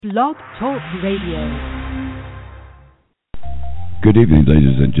Blog Talk Radio. Good evening,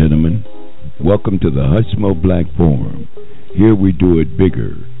 ladies and gentlemen. Welcome to the Hushmo Black Forum. Here we do it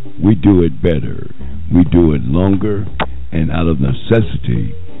bigger, we do it better, we do it longer, and out of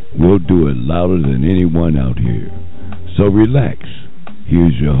necessity, we'll do it louder than anyone out here. So relax.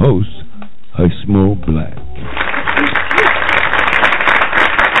 Here's your host, Hushmo Black.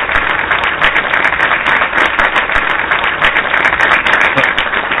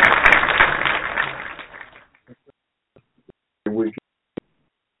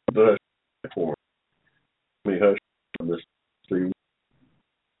 The for me, Hush from this stream.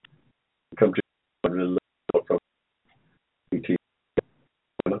 Come to from ET.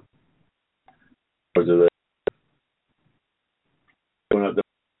 Was it going out there?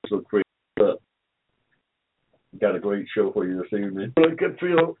 So great. Got a great show for you this evening. I could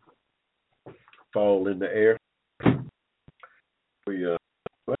feel fall in the air. We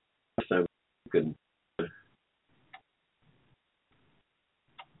last time we can.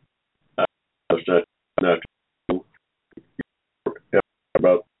 Not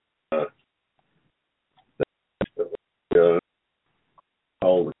about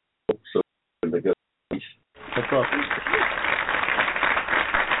all the so in the gut.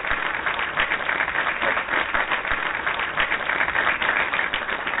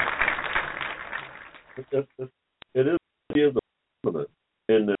 It is the government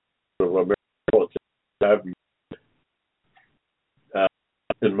in the American politics I've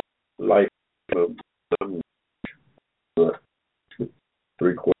in my life.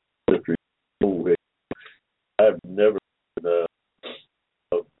 Three-quarter century. I've never been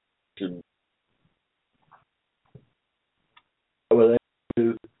well,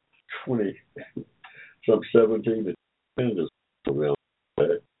 20, some 17 to 10 is around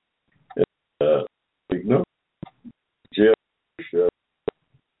that. No, Jeff,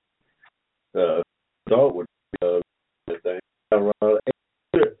 thought would be that thing around 8.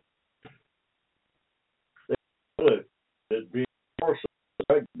 It'd be more so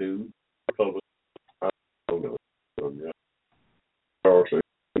I do public. I don't know. Or so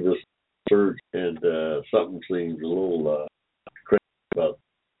just search and something seems a little crazy about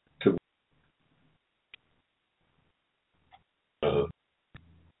to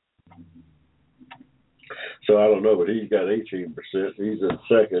so I don't know, but he's got 18%. He's in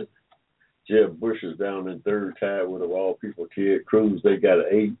second. Jeb Bush is down in third, tied with of all people. Ted Cruz, they got an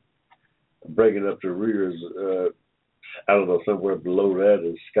 8. Breaking up the rears, I don't know, somewhere below that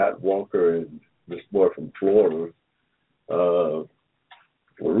is Scott Walker and this boy from Florida,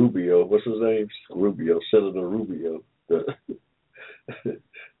 Rubio. What's his name? Rubio, Senator Rubio.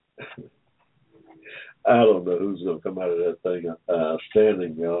 I don't know who's going to come out of that thing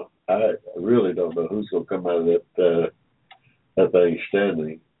standing, y'all. I really don't know who's going to come out of that thing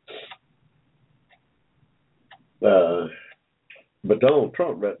standing. But Donald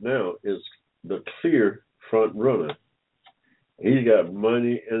Trump right now is the clear front runner. He's got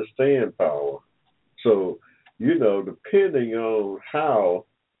money and staying power. So, depending on how,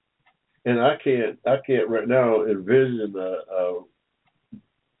 and I can't right now envision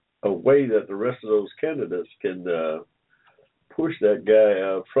a way that the rest of those candidates can push that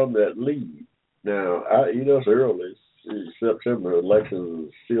guy from that lead. Now, it's early. September election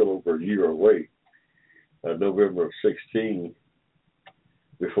is still over a year away. November of 16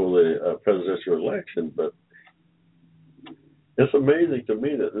 before the presidential election, but it's amazing to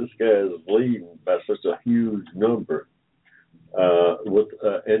me that this guy is leading by such a huge number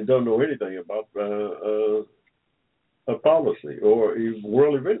and don't know anything about a policy or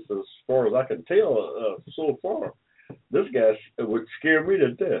world events as far as I can tell so far. This guy would scare me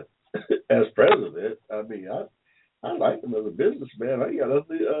to death as president. I mean, I like him as a businessman. I got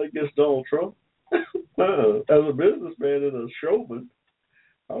nothing against Donald Trump. As a businessman and a showman,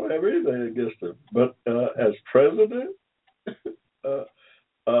 I don't have anything against him. But as president,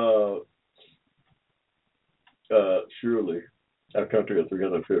 surely our country of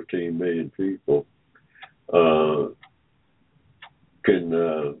 315 million people can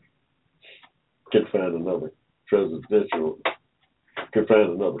find another president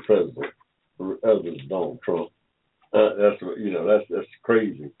other than Donald Trump. That's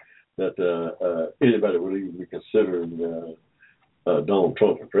crazy that anybody would even be considering Donald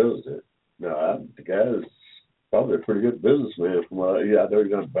Trump for president. Now, the guy is probably a pretty good businessman. I know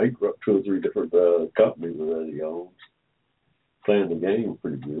he's going to bankrupt 2 or 3 different companies that he owns. Playing the game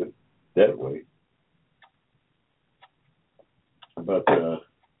pretty good that way. But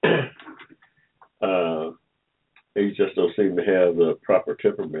he just don't seem to have the proper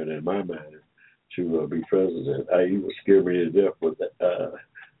temperament in my mind to be president. He would scare me to death with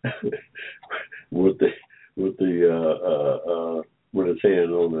with the with his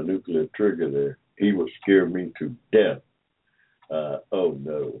hand on the nuclear trigger there. He would scare me to death. Oh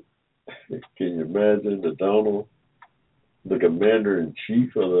no. Can you imagine the Donald, the commander in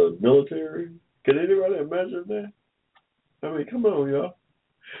chief of the military? Can anybody imagine that? I mean, come on, y'all.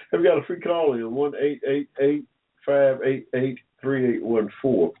 I've got a free call in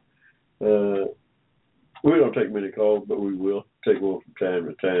 1-888-588-3814. We don't take many calls, but we will take one from time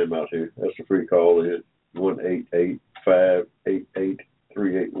to time out here. That's a free call in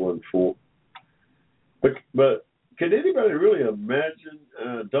 1-888-588-3814. But can anybody really imagine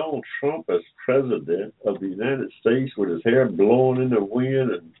Donald Trump as president of the United States with his hair blowing in the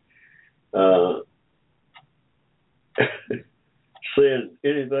wind and saying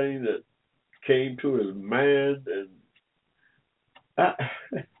anything that came to his mind? And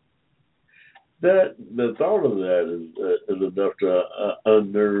that the thought of that is enough to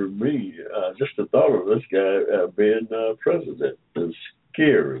unnerve me. Just the thought of this guy being president is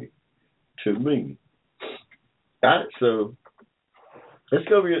scary to me. So it's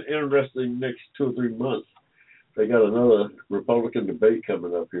going to be an interesting next 2 or 3 months. They got another Republican debate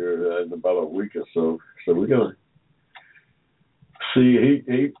coming up here in about a week or so. So we're going to see.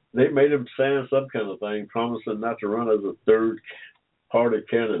 They made him sign some kind of thing, promising not to run as a third party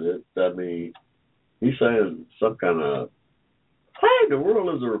candidate. I mean, he's saying some kind of, why in the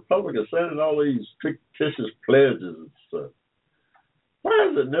world is a Republican signing all these fictitious pledges and stuff? Why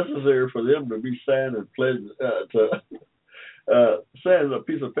is it necessary for them to be signing pledges signing a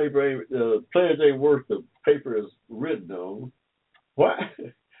piece of paper? Pledge ain't worth the paper is written on. Why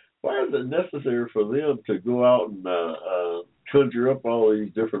is it necessary for them to go out and conjure up all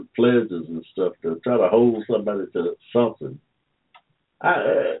these different pledges and stuff to try to hold somebody to something?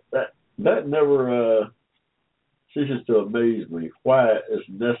 That never ceases to amaze me. Why it's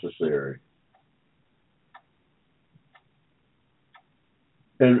necessary.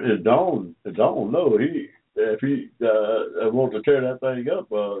 And Don know if he wants to tear that thing up,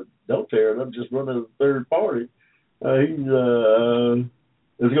 don't tear it up. Just run as a third party. He's going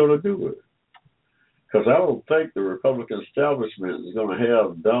to do it, because I don't think the Republican establishment is going to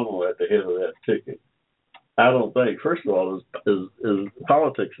have Donald at the head of that ticket. I don't think. First of all, is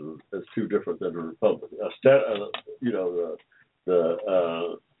politics is too different than the Republican.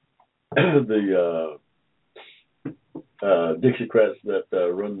 Dixiecrats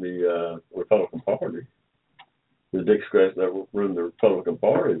that run the Republican Party, the Dixiecrats that run the Republican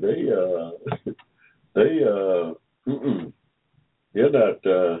Party, they're not.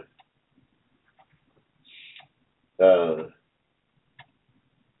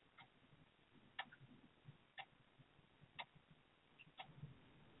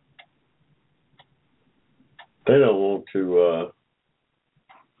 They don't want to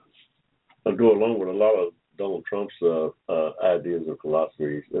go along with a lot of Donald Trump's ideas or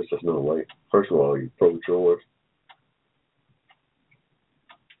philosophies. There's just no way. First of all, he's pro-choice,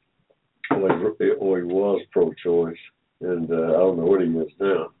 or he was pro-choice, and I don't know what he is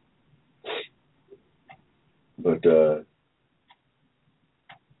now. But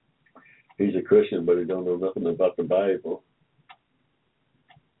he's a Christian, but he don't know nothing about the Bible.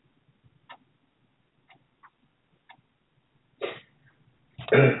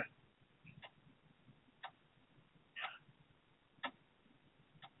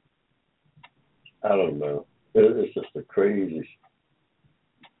 I don't know. It's just a crazy.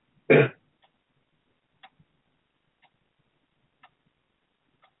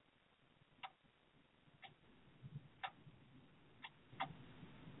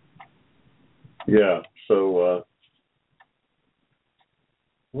 Yeah. So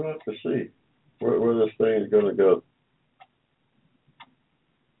we'll have to see where this thing is going to go.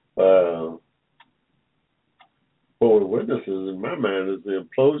 What we're witnesses, in my mind, is the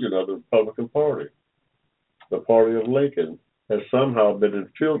implosion of the Republican Party. The party of Lincoln has somehow been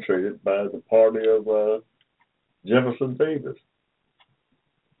infiltrated by the party of Jefferson Davis.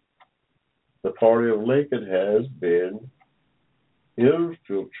 The party of Lincoln has been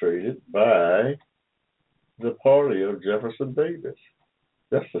infiltrated by the party of Jefferson Davis.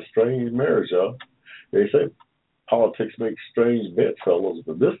 That's a strange marriage, y'all. They say politics makes strange bedfellows,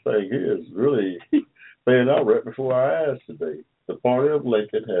 but this thing here is really playing out right before our eyes today. The party of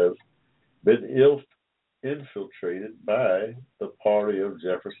Lincoln has been infiltrated by the party of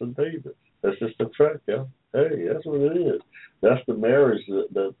Jefferson Davis. That's just a fact, yeah. Hey, that's what it is. That's the marriage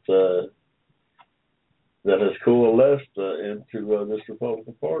that has coalesced into this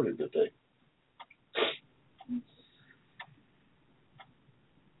Republican Party today.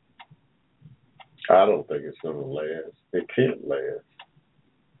 I don't think it's going to last. It can't last.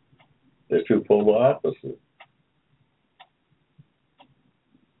 They're two polar opposites.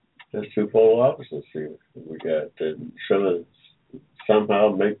 There's two polar opposites here. We got trying to somehow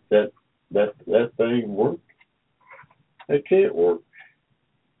make that thing work. It can't work.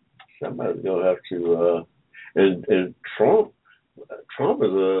 Somebody's gonna have to. And Trump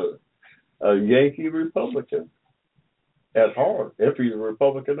is a Yankee Republican at heart, if he's a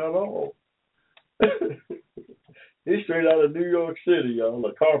Republican at all. He's straight out of New York City, y'all.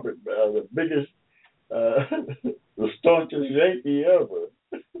 The carpet, the biggest, the staunchest Yankee ever.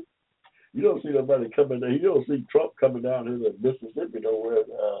 You don't see nobody coming. You don't see Trump coming down here to Mississippi nowhere,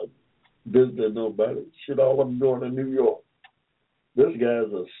 visiting nobody. Shit, all of them going to New York. This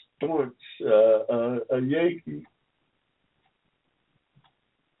guy's a staunch a Yankee.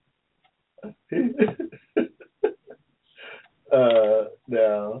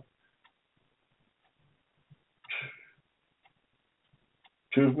 Now,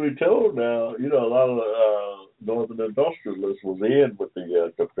 truth be told, now, you know, a lot of northern industrialists was in with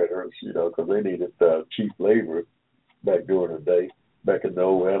the Confederates, you know, because they needed cheap labor back during the day, back in the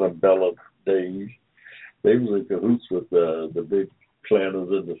old antebellum days. They was in cahoots with the big planters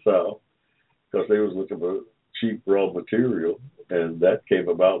in the South because they was looking for cheap raw material, and that came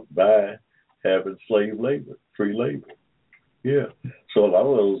about by having slave labor, free labor. Yeah. So a lot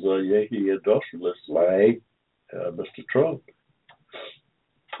of those Yankee industrialists, like Mr. Trump,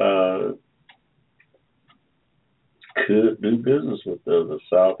 could do business with the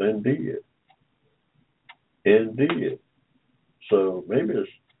South and did. So maybe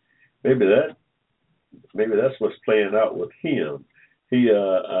that's what's playing out with him. He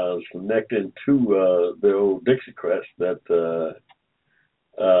is connecting to the old Dixiecrats that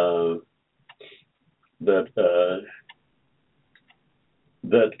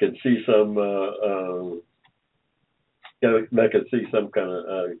can see some that can see some kind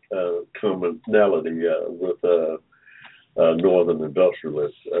of commonality with northern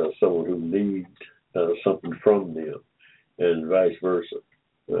industrialists, someone who needs something from them, and vice versa.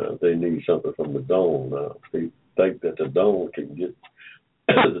 They need something from the Dome now. They think that the Dome can get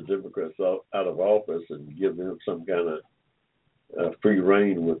the Democrats out of office and give them some kind of free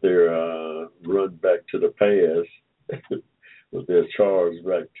reign with their run back to the past, with their charge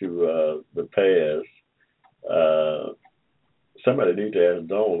back to the past. Somebody need to ask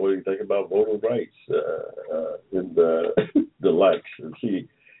Don, what do you think about voter rights and the likes, and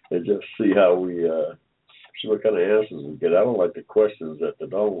just see how we see what kind of answers we get. I don't like the questions that the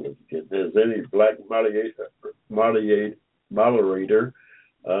Don is getting. Has any black moderator been on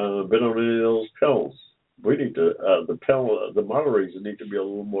any of those panels? We need to the moderators need to be a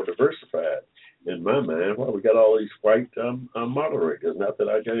little more diversified. In my mind, well, we got all these white moderators. Not that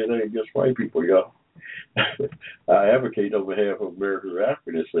I got anything against white people, y'all. I advocate on behalf of American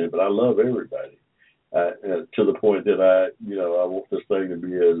Africans, but I love everybody to the point that I want this thing to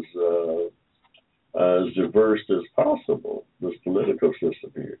be as diverse as possible. This political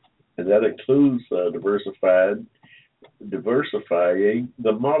system here, and that includes diversifying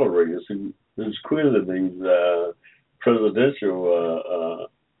the moderators who's quizzing these presidential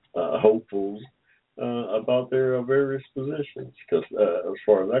hopefuls about their various positions. Because as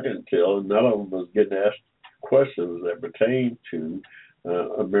far as I can tell, none of them was getting asked questions that pertain to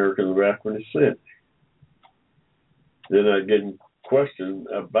Americans of African descent. They're not getting questioned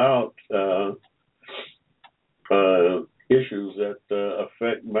about issues that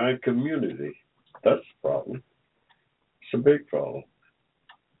affect my community. That's the problem. It's a big problem.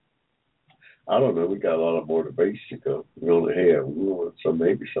 I don't know. We got a lot of more debates to go. We only have one, so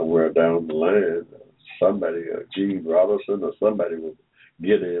maybe somewhere down the line, somebody, Gene Robinson or somebody will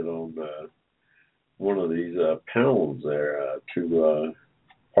get in on one of these panels there to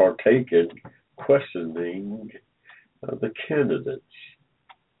partake in questioning the candidates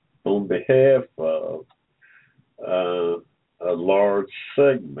on behalf of a large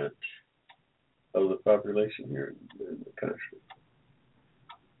segment of the population here in the country.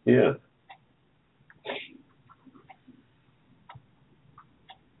 Yeah.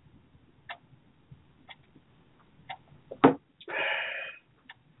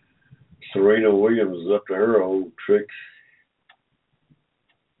 Serena Williams is up to her old tricks,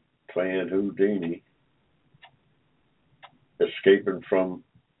 playing Houdini, escaping from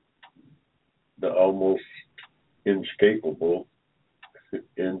the almost inescapable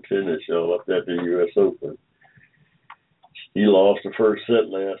in tennis, y'all, up at the U.S. Open. She lost the first set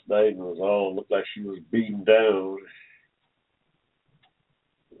last night and looked like she was beaten down.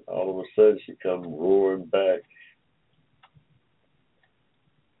 All of a sudden, she come roaring back.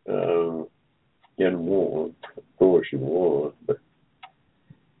 And won. Of course, she won, but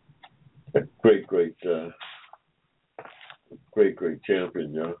great, great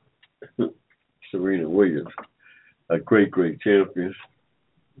champion, y'all. Serena Williams, a great champion.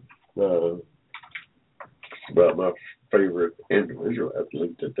 Uh, about my favorite individual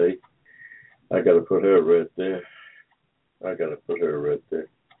athlete today. I got to put her right there.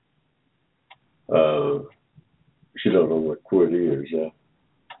 She don't know what quit is.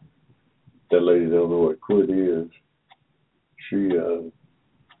 That lady don't know what quit is. She,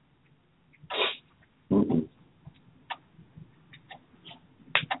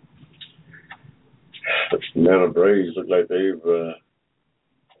 Atlanta Braves look like they've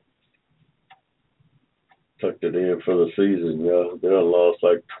tucked it in for the season, y'all. They done lost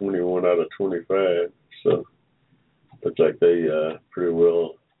like 21 out of 25, so looks like they pretty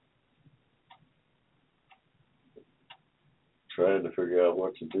well trying to figure out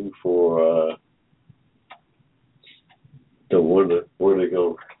what to do for the winter. Where they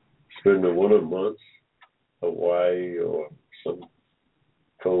gonna spend the winter months? Hawaii or some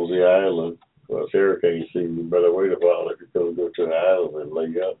cozy island. Well, it's hurricane season. You better wait a while if you're gonna go to the island and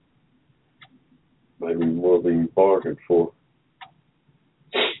lay up. Maybe more than you bargained for.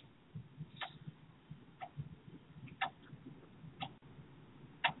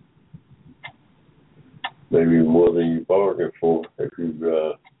 Maybe more than you bargained for if you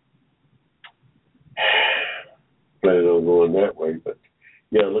plan on going that way. But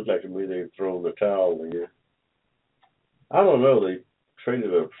yeah, it looked like to me they've thrown the towel in. I don't know. They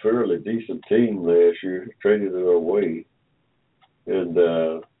traded a fairly decent team last year, traded it away, and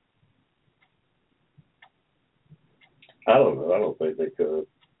I don't know. I don't think they could have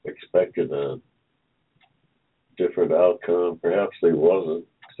expected a different outcome. Perhaps they wasn't.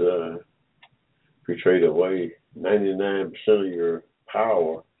 If you trade away 99% of your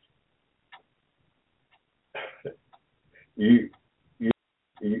power, you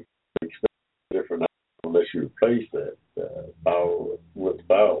expect a different outcome unless you replace that power with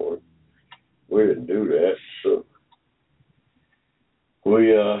power. We didn't do that, so we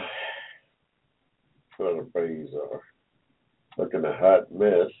the Braves are looking a hot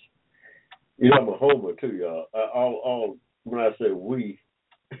mess. You know, I'm a homer too, y'all. All when I say we,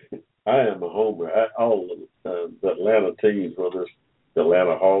 I am a homer. All the Atlanta teams, whether it's the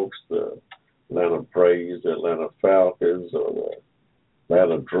Atlanta Hawks, the Atlanta Braves, the Atlanta Falcons, or the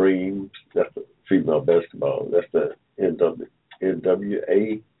Atlanta Dreams. That's the female basketball. That's the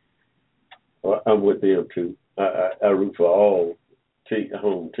NWA. Well, I'm with them too. I root for all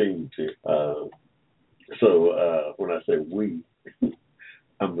home teams here. So when I say we,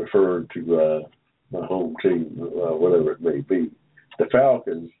 I'm referring to my home team, whatever it may be. The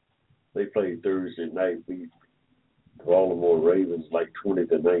Falcons, they played Thursday night, beat the Baltimore Ravens like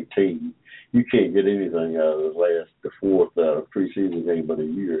 20-19. You can't get anything out of the fourth preseason game of the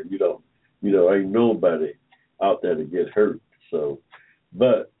year. Ain't nobody out there to get hurt. So,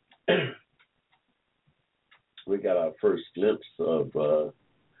 but we got our first glimpse of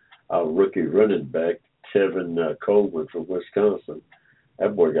our rookie running back, Kevin Coleman from Wisconsin.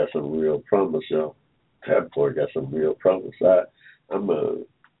 That boy got some real promise, y'all. That boy got some real promise. I'm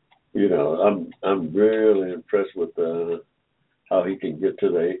really impressed with how he can get to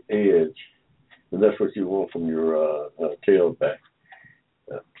the edge, and that's what you want from your tailback.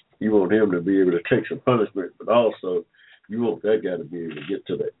 You want him to be able to take some punishment, but also you want that guy to be able to get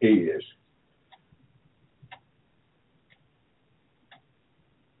to the edge.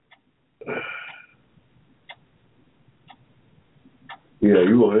 Yeah,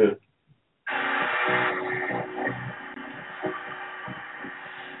 you want him.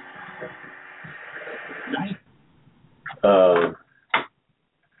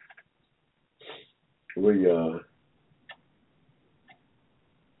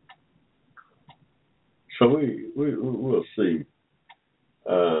 We'll see.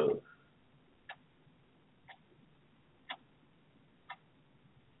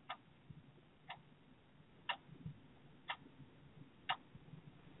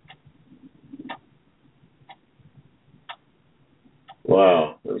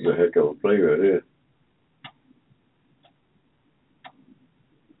 Wow, that's a heck of a play right there.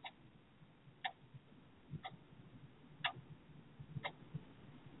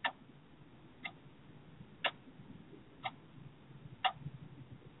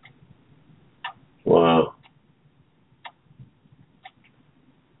 Wow.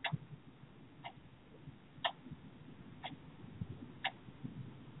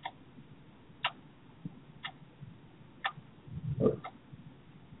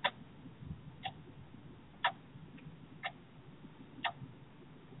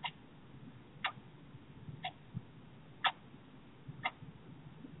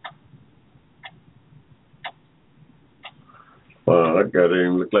 That guy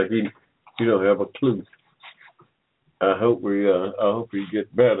didn't look like he don't have a clue. I hope he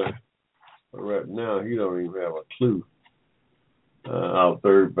get better. But right now, he don't even have a clue. Our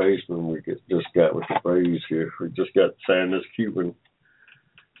third baseman just got with the Braves here. We just got signed this Cuban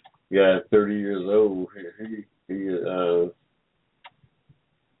guy, 30 years old. He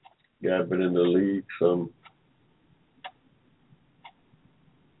guy been in the league some.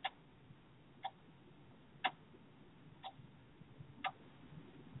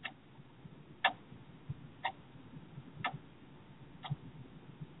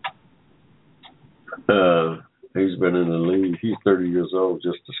 He's been in the league. He's 30 years old.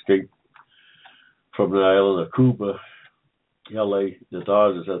 Just escaped from the island of Cuba. L.A. The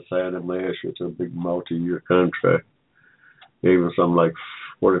Dodgers had signed him last year to a big multi-year contract. Gave him something like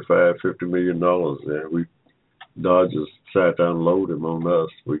 $45-50 million there. We Dodgers sat down and loaded him on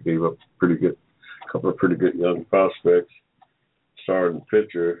us. We gave up a couple of pretty good young prospects, starting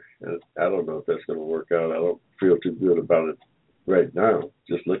pitcher. And I don't know if that's going to work out. I don't feel too good about it right now.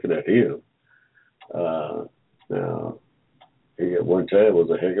 Just looking at him. Now, he at one time was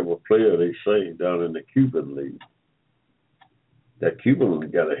a heck of a player, they say, down in the Cuban league. That Cuban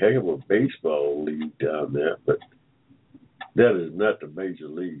league got a heck of a baseball league down there, but that is not the major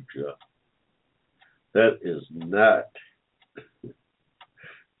leagues, y'all. That is not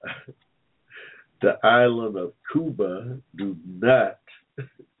the island of Cuba. Do not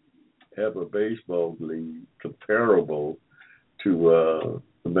have a baseball league comparable to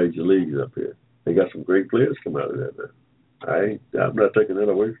the major leagues up here. They got some great players come out of that now. I'm not taking that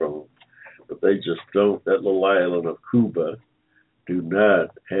away from them, but they just don't. That little island of Cuba do not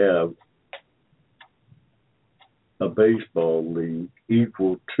have a baseball league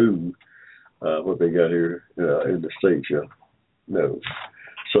equal to what they got here in the States, yeah. No.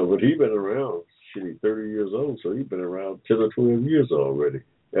 So, but he's been around, he's 30 years old, so he's been around 10 or 12 years already.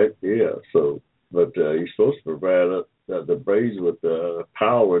 Yeah, so, but he's supposed to provide the Braves with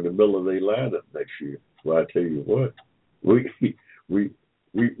power in the middle of their lineup next year. Well, I tell you what, we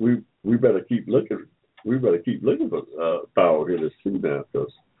better keep looking. We better keep looking for power hitters too now,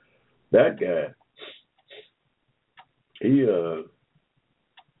 because that guy, he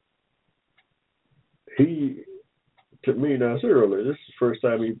to me, now it's early. This is the first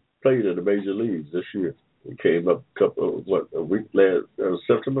time he played in the major leagues this year. He came up a week last,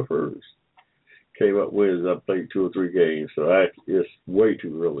 September 1st. Came up Wednesday. I played 2 or 3 games, so it's way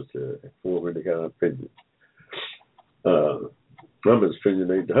too early to form any kind of opinion. I'm as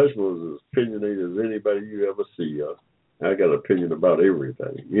opinionated. Hushmo is as opinionated as anybody you ever see. I got an opinion about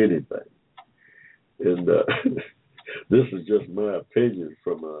everything, anything. And this is just my opinion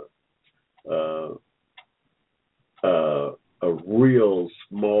from a real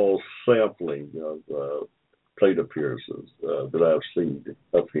small sampling of plate appearances that I've seen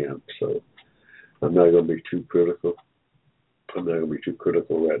of him. So I'm not going to be too critical. I'm not going to be too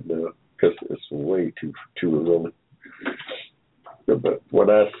critical right now because it's way too early. But what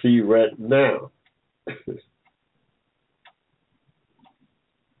I see right now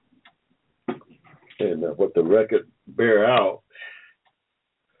and what the record bear out,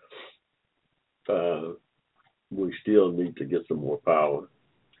 we still need to get some more power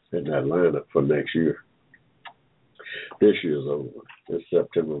in that lineup for next year. This year's over. It's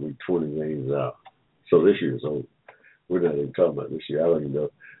September, we're 20 games out. So this year's over. We're not even talking about this year. I don't even know.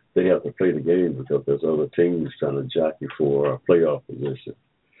 They have to play the game because there's other teams trying to jockey for a playoff position.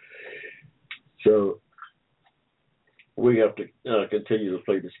 So we have to continue to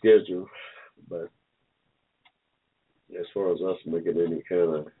play the schedule. But as far as us making any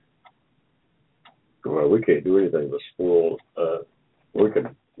kind of, well, we can't do anything but spoil. We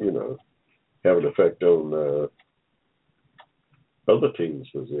can, have an effect on other teams'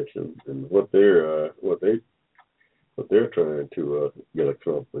 positions and what they're trying to get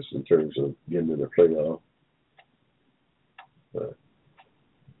accomplished in terms of getting in the playoff.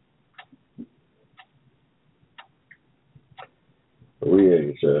 We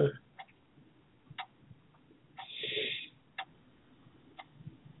ain't.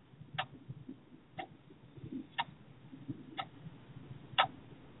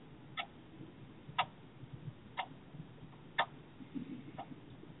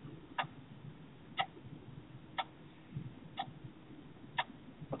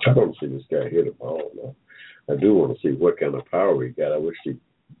 I don't see this guy hit a ball, though. I do want to see what kind of power he got. I wish he'd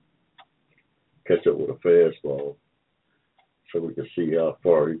catch up with a fastball so we can see how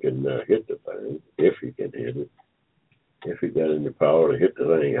far he can hit the thing, if he can hit it, if he got any power to hit the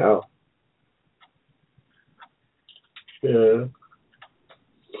thing out. Yeah.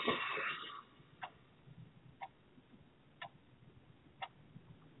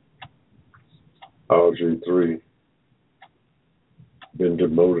 RG3 been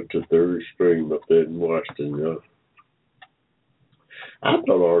demoted to third string up there in Washington. I thought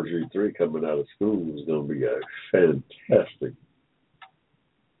RG3 coming out of school was going to be a fantastic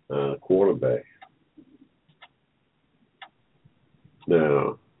quarterback.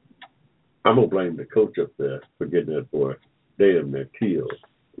 Now, I'm going to blame the coach up there for getting that boy damn near killed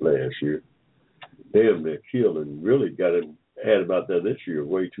last year. Damn near killed, and really had about that this year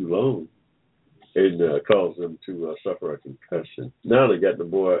way too long, and caused them to suffer a concussion. Now they got the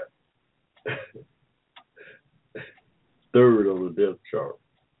boy third on the depth chart.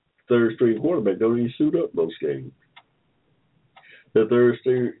 Third string quarterback don't even suit up most games. The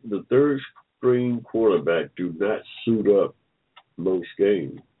third string quarterback do not suit up most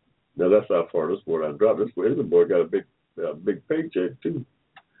games. Now that's how far this boy I dropped. This boy got a big paycheck too.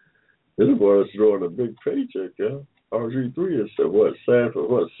 This boy is throwing a big paycheck. RG3 is signed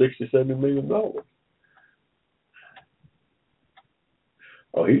for $60-70 million.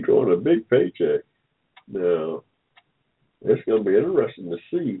 Oh, he's throwing a big paycheck. Now it's going to be interesting to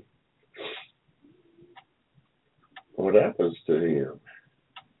see what happens to him.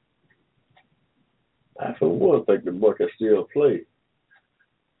 I, for one, think the boy can still play.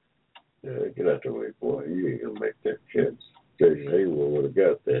 Get out the way, boy. You ain't going to make that catch. Jason Hayward would have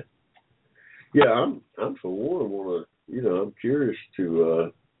got that. Yeah, I'm for one, I'm curious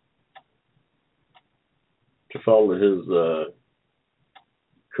to follow his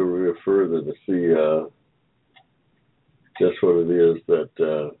career further to see just what it is that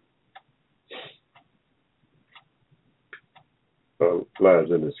lies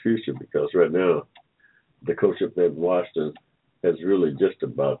in his future, because right now the coach up there in Washington has really just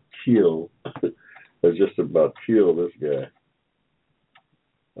about killed this guy.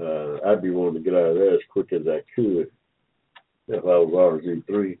 I'd be wanting to get out of there as quick as I could if I was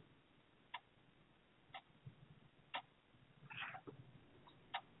RG3.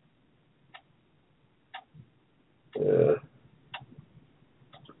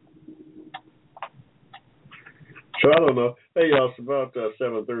 So I don't know. Hey, y'all, it's about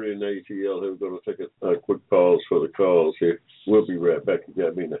 7:30 in the ATL. We're going to take a quick pause for the calls here. We'll be right back. You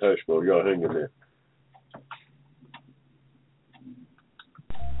got me in the Hushmo. Y'all hang in there.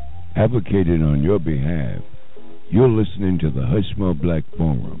 Advocating on your behalf, you're listening to the Hushmo Black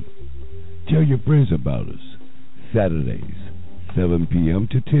Forum. Tell your friends about us. Saturdays, 7 p.m.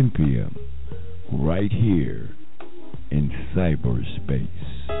 to 10 p.m. right here in cyberspace.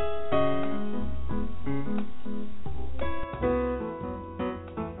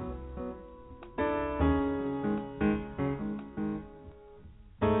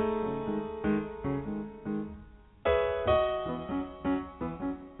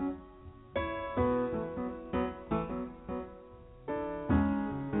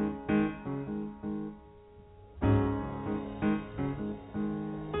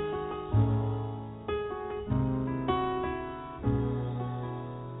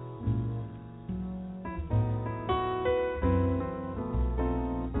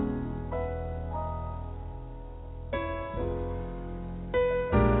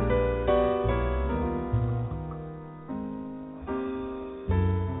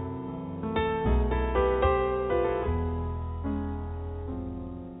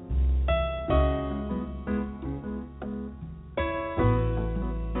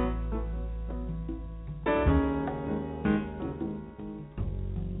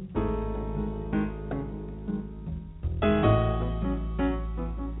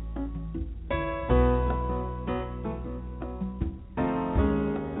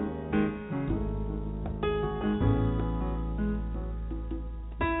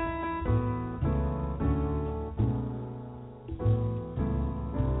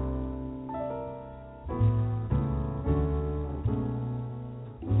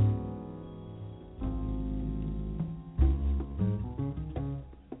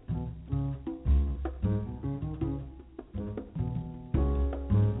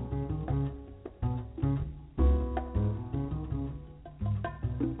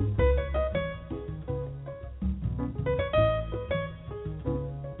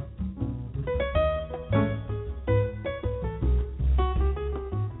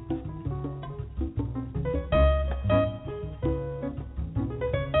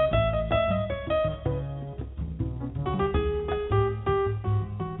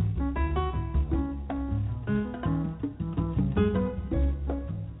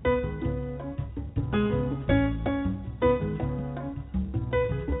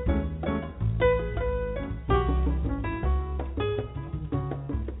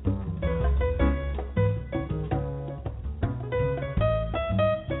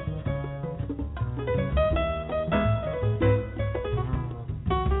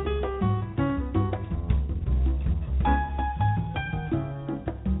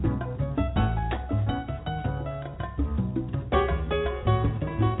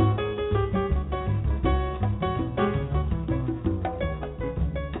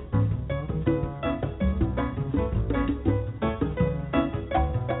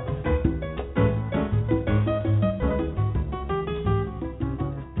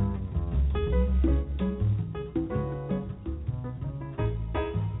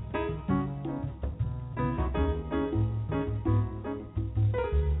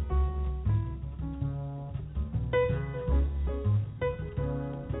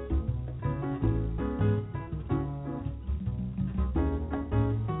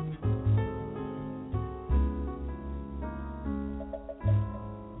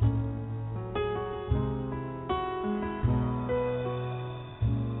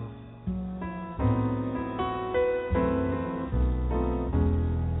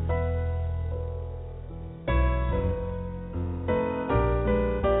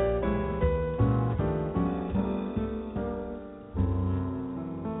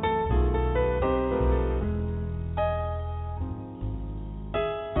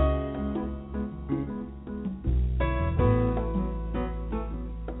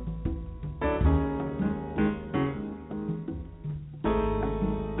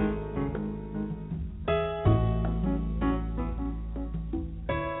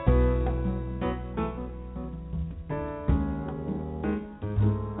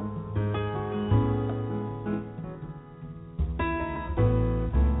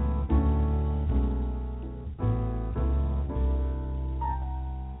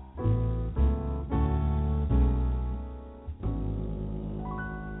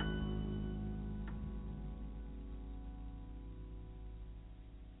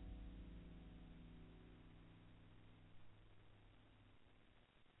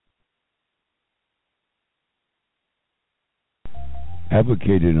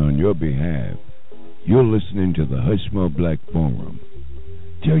 advocating on your behalf. You're listening to the Hushmo Black Forum.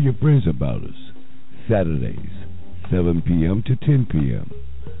 Tell your friends about us. Saturdays, 7 p.m. to 10 p.m.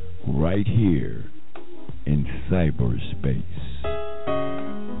 right here in cyberspace.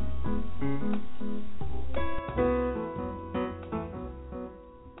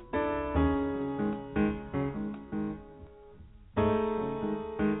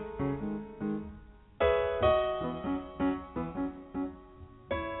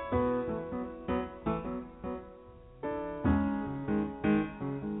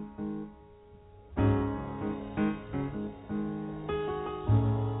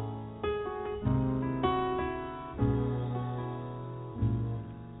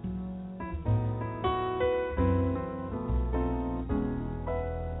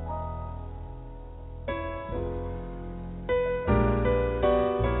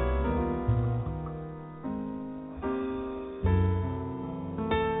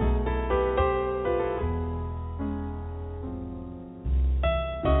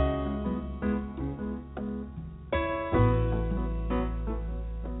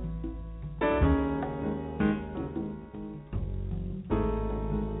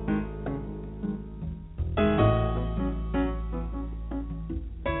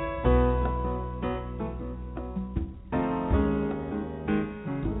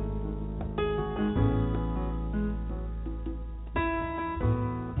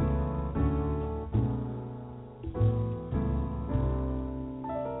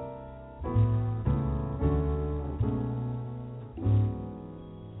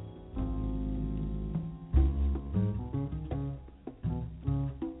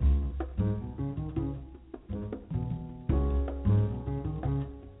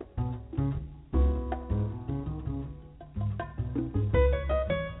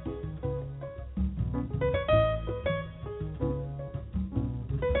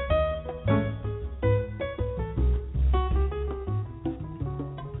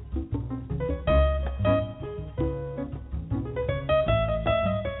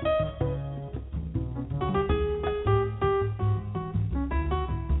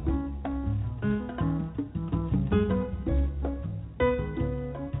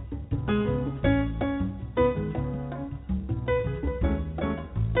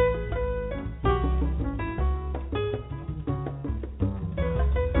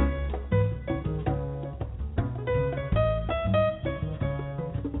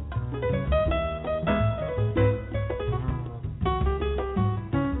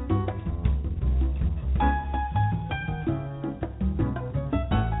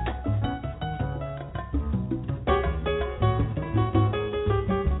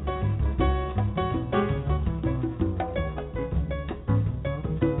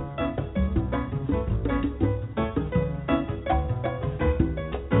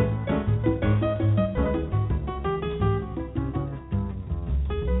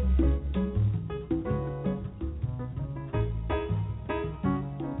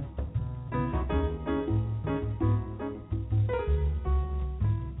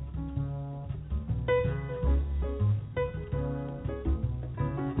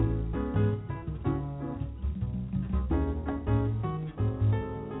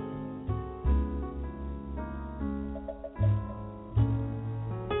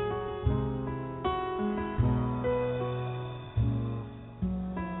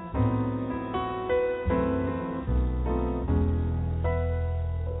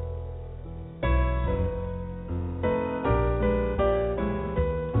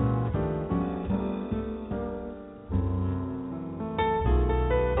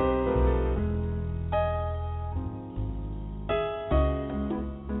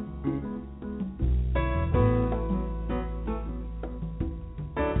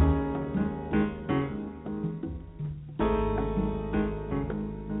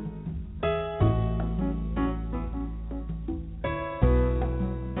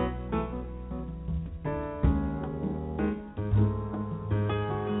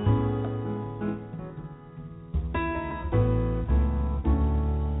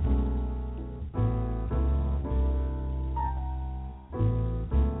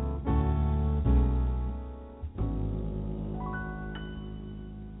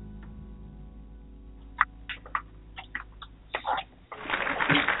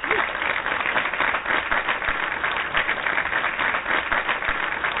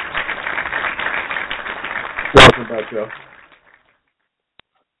 Welcome back, y'all.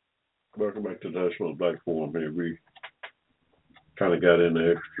 Welcome back to the Hushmo Black Forum here. We kind of got in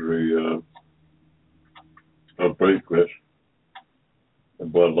the extra on break with. The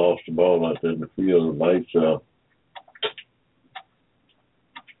boy lost the ball out there in the field, the lights out.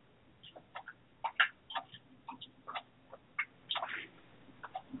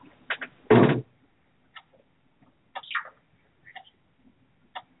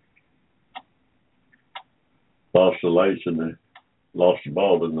 the lights and they lost the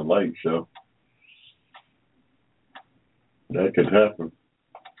ball in the light. So that could happen.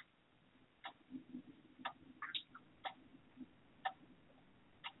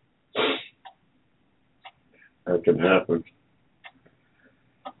 That can happen.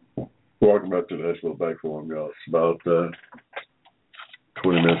 Welcome back to the Hushmo Black Forum, y'all. It's about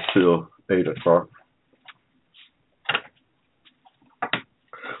 20 minutes till 8 o'clock. I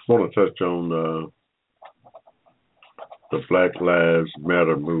want to touch on the Black Lives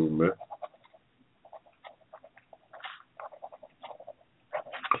Matter movement.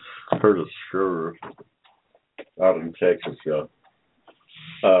 I heard a sheriff out in Texas, y'all.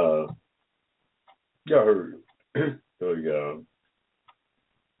 Y'all heard the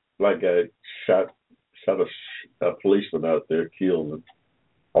black guy shot a policeman out there, killed him.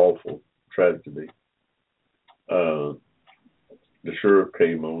 Awful tragedy. The sheriff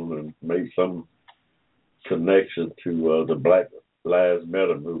came on and made some connection to the Black Lives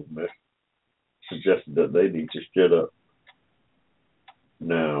Matter movement, suggested that they need to shut up.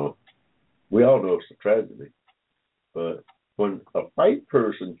 Now, we all know it's a tragedy, but when a white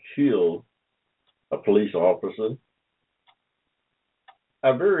person kills a police officer,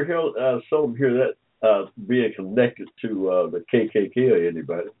 I very seldom hear that being connected to the KKK or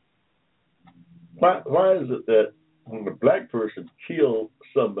anybody. Why is it that when a black person kills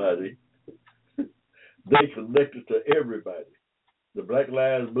somebody, they connect it to everybody? The Black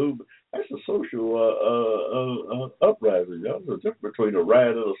Lives Movement, that's a social uprising. Y'all. There's a difference between a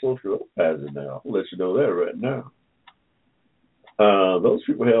riot and a social uprising now. I'll let you know that right now. Those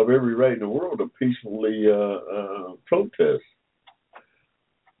people have every right in the world to peacefully protest.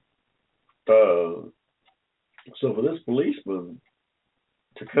 So for this policeman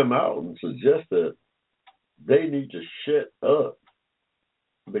to come out and suggest that they need to shut up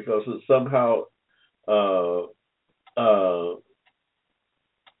because it's somehow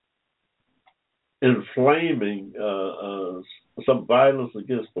inflaming some violence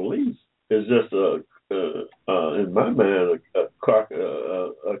against police is just in my mind a crap.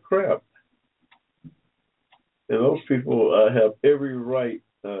 And those people have every right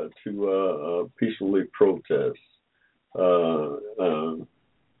to peacefully protest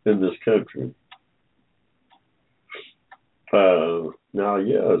in this country. Now,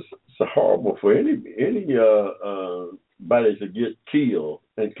 yes, it's horrible for anybody to get killed,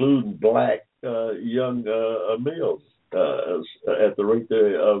 including black young males, at the rate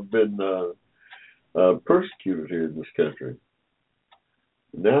they have been persecuted here in this country.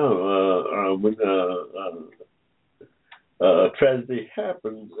 Now, when tragedy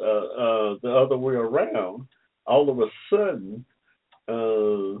happens the other way around, all of a sudden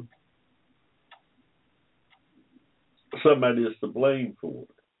somebody is to blame for it.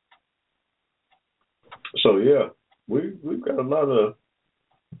 So yeah, we've got a lot of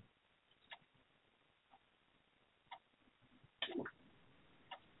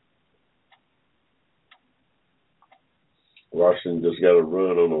Washington just got to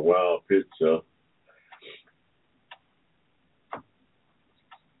run on a wild pitch.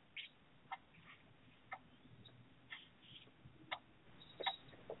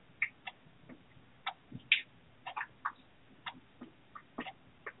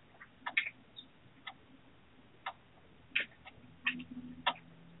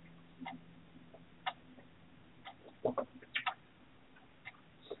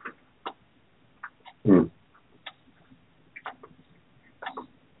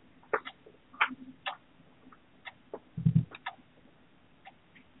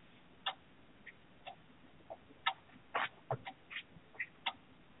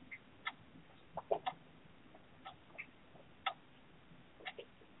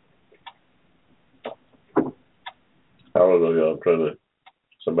 I don't know, y'all. I'm trying to.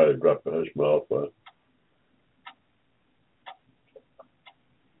 Somebody dropped the Hushmo off.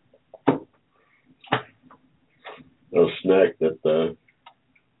 A snack that.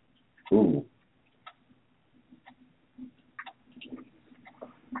 Ooh.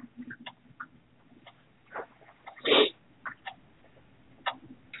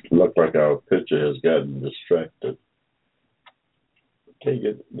 Looked like our picture has gotten distracted. Can't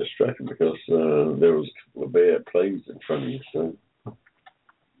get distracted because there was a bad plays in front of you, so.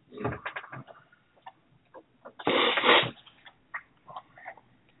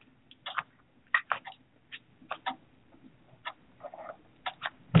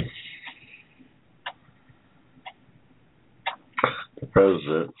 The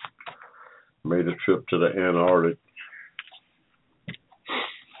president made a trip to the Antarctic.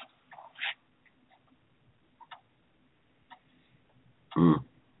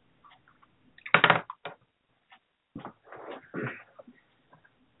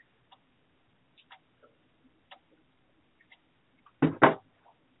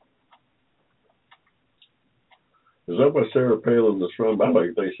 Is that where Sarah Palin is from? I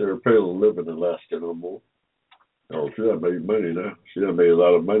don't think Sarah Palin live in Alaska no more. Oh, she done made money now. She done made a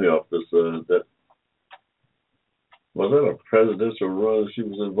lot of money off this. That was that a presidential run she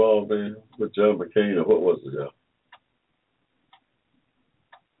was involved in with John McCain, or what was it?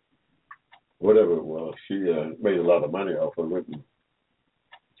 Whatever it was, she made a lot of money off of it.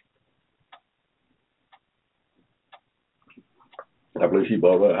 I believe she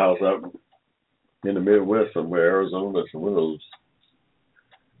bought a house out in the Midwest somewhere, Arizona, some of those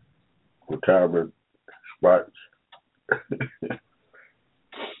retirement spots.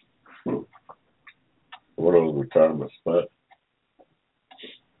 One of those retirement spots.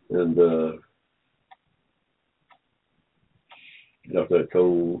 And left that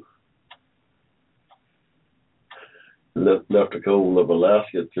cold, left the cold of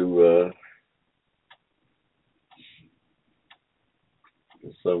Alaska to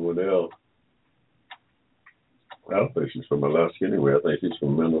someone else. I don't think she's from Alaska anyway. I think she's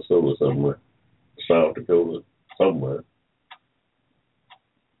from Minnesota somewhere, South Dakota somewhere.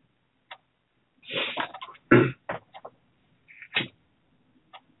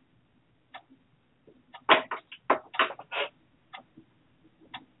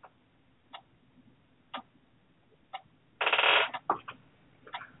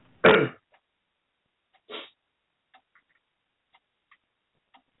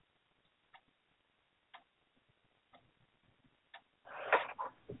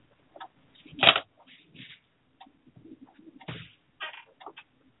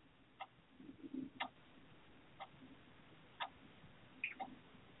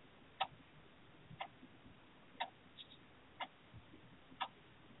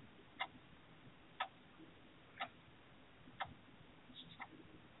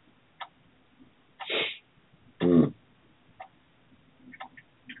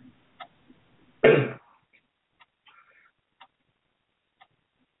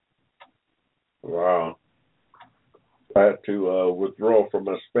 Wow. I had to withdraw from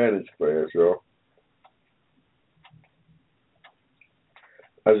my Spanish class, y'all.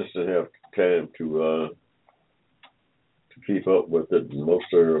 I just didn't have time to keep up with it. And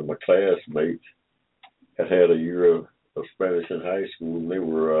most of my classmates had a year of Spanish in high school, and they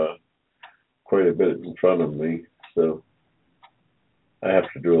were quite a bit in front of me. So I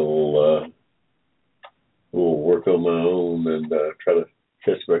have to do a little work on my own and try to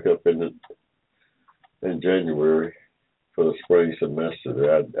catch back up in January for the spring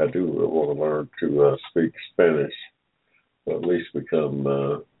semester. I do want to learn to speak Spanish, or at least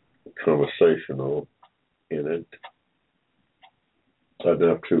become conversational in it.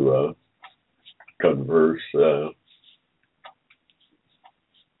 Enough to converse, and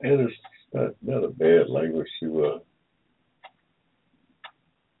it's not a bad language to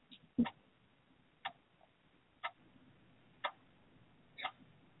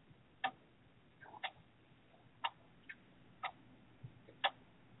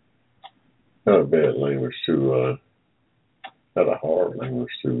not a bad language to not a hard language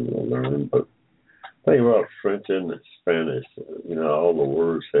to learn, but the thing about French and Spanish, all the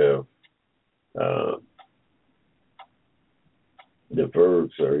words have the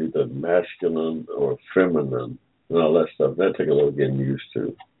verbs are either masculine or feminine and all that stuff. That take a little getting used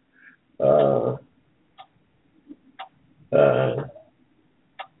to.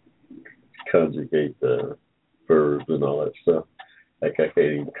 Conjugate the verbs and all that stuff. Like I can't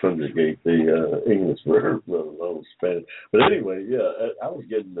even conjugate the English verb, let alone Spanish. But anyway, yeah, I was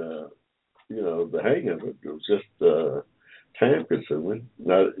getting the hang of it. It was just time consuming.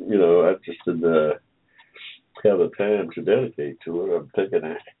 I just didn't have the time to dedicate to it. I'm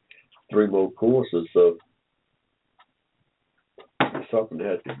taking 3 more courses, so something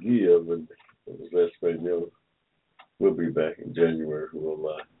had to give, and it was last thing. We'll be back in January.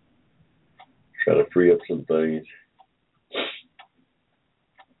 We'll try to free up some things.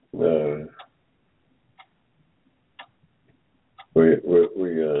 We'll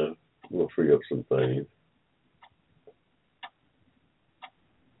free up some things.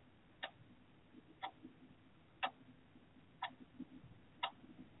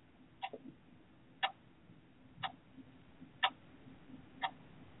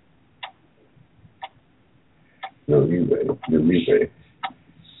 No, you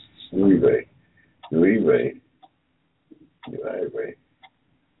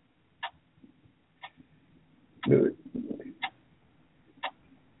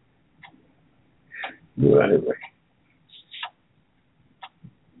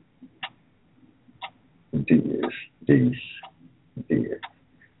Dear.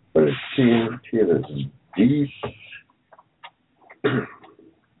 But it's here is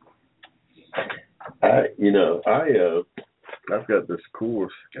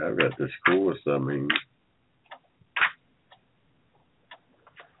I've got this course. I mean,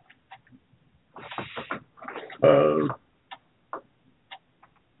 uh,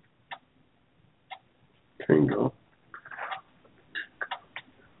 Tango.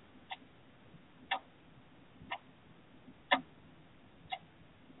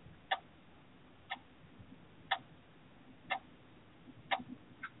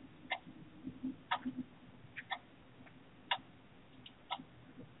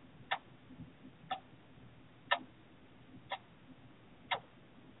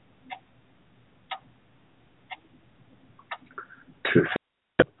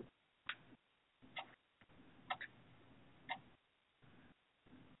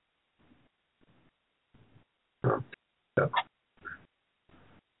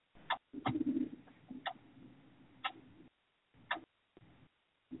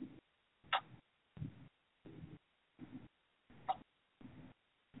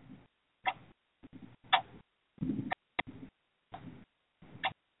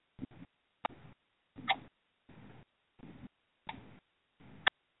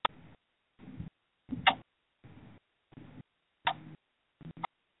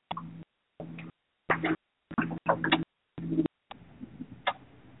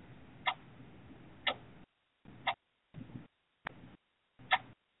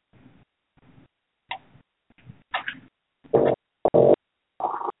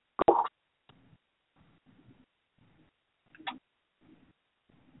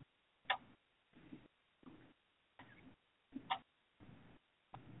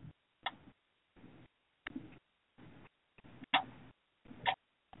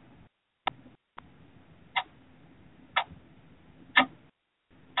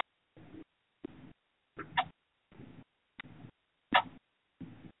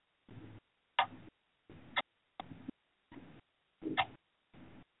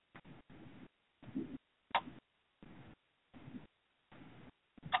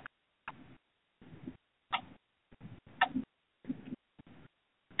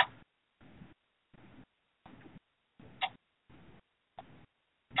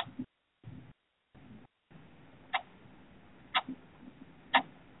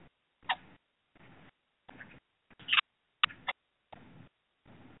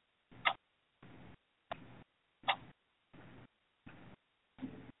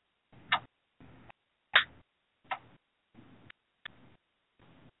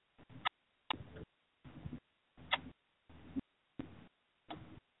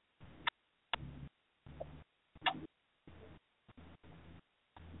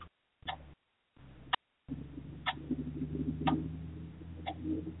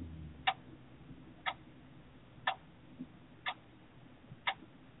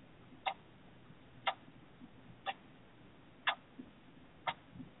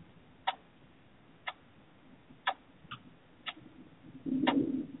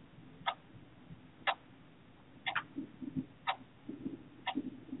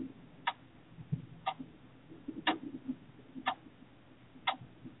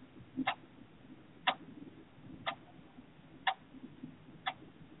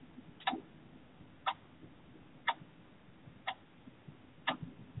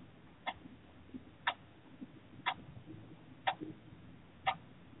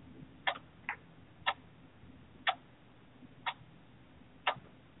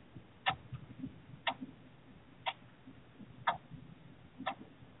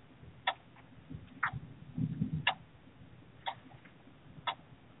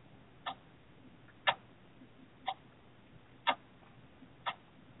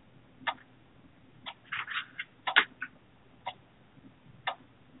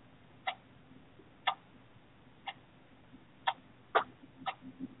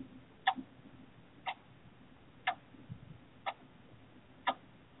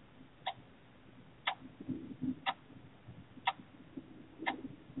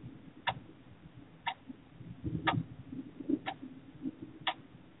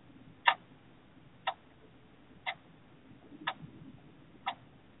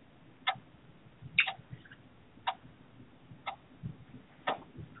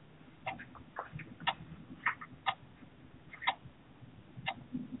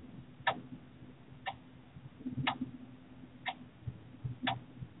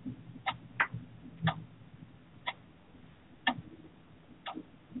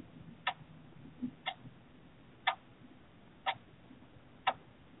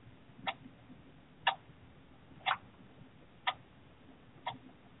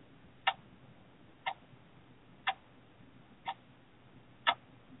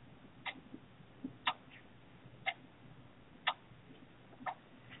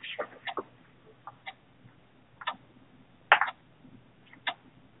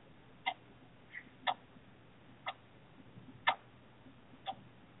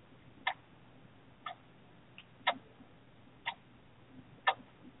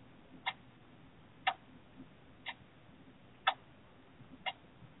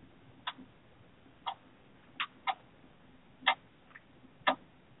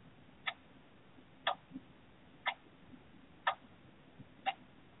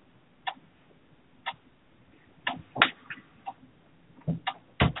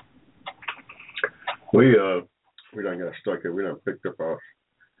 We done got stuck here. We done picked up our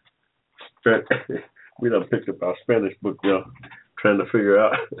Spanish book now, trying to figure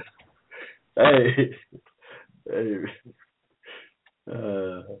out. hey, hey,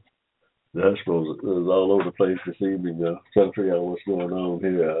 the Hushmo is all over the place this evening. Trying to figure out what's going on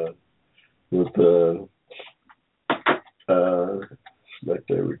here with like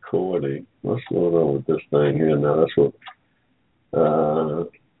they're recording. What's going on with this thing here now? That's what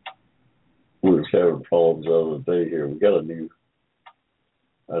we was having problems the other day here. We got a new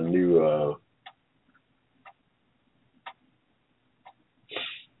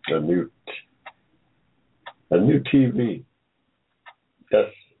TV.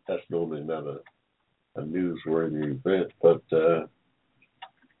 That's normally not a newsworthy event, but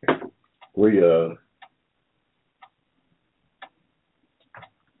we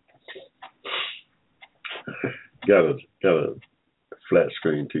got a flat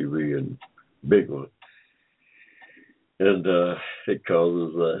screen TV and big one, and it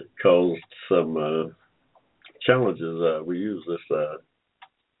caused some challenges. We use this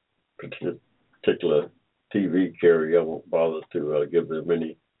particular TV carrier. I won't bother to give them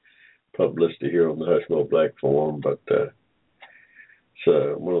any publicity here on the Hushmo Black Forum, but it's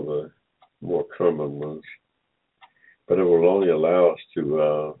one of the more common ones. But it will only allow us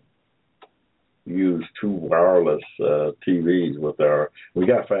to use two wireless TVs with our. We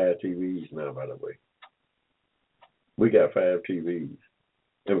got 5 TVs now, by the way. We got 5 TVs,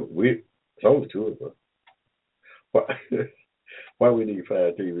 and it's only 2 of us. Why we need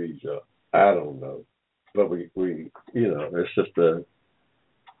 5 TVs, y'all? I don't know, but we it's just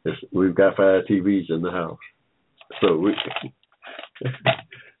we've got 5 TVs in the house, so we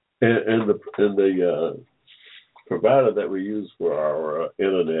and the provider that we use for our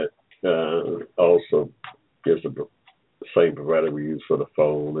internet also is the same provider we use for the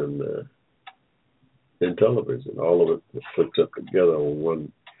phone and television. All of it is hooked up together on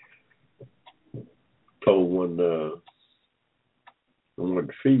one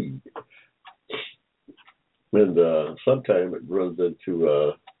feed. And sometimes it runs into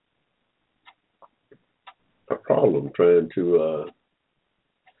a problem trying to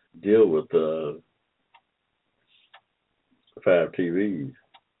deal with 5 TVs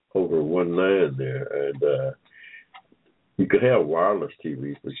over one line there. And you could have wireless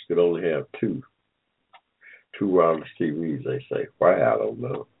TVs, but you could only have 2 wireless TVs, they say. Why? I don't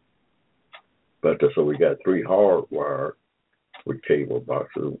know. But so we got 3 hardwired with cable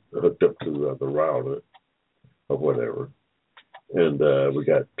boxes hooked up to the router or whatever. And we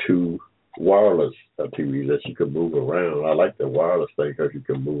got 2 wireless TVs that you can move around. I like the wireless thing because you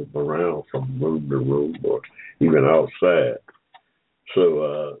can move them around from room to room or even outside.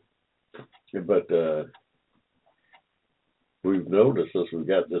 So, but we've noticed as we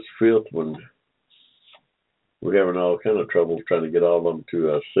got this 5th one, we're having all kind of trouble trying to get all of them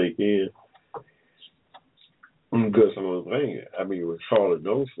to sink in. Because one thing, I mean, it was hardly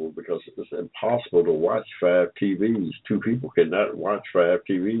noticeable because it's impossible to watch 5 TVs. 2 people cannot watch 5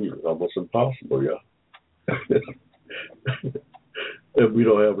 TVs. It's almost impossible, yeah. And we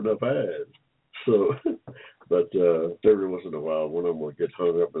don't have enough ads. So, but every once in a while, one of them will get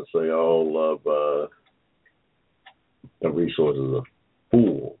hung up and say all of the resources are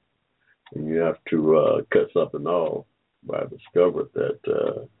full. And you have to cut something off. But I discovered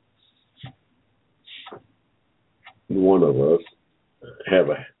that one of us have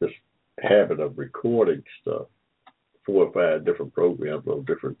this habit of recording stuff, 4 or 5 different programs on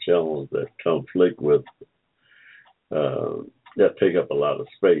different channels that conflict with, that take up a lot of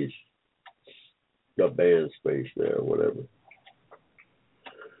space, got band space there or whatever.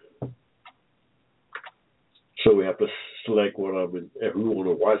 So we have to select one of them. If we want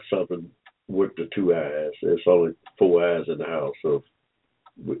to watch something with the 2 eyes, there's only 4 eyes in the house. So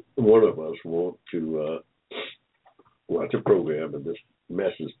one of us want to watch a program and this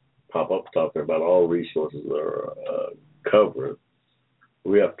message pop up talking about all resources are covered.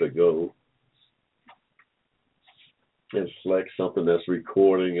 We have to go and select something that's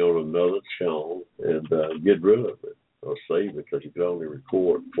recording on another channel and get rid of it or save it, because you can only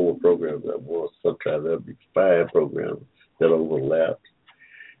record 4 programs at once. Sometimes there'll be 5 programs that overlap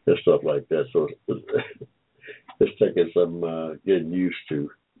and stuff like that. So it's taking some getting used to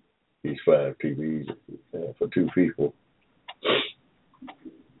these 5 TVs for 2 people.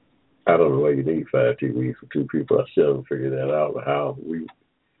 I don't know why you need 5 TVs for 2 people. I still haven't figured that out, how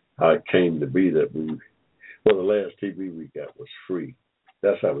it came to be that the last TV we got was free.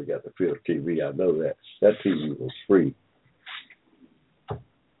 That's how we got the 5th TV. I know that. That TV was free.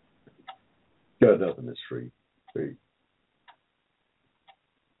 Got nothing is free.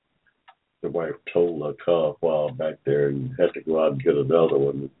 the wife totaled her car a while back there and had to go out and get another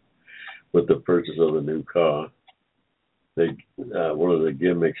one with the purchase of the new car. They one of the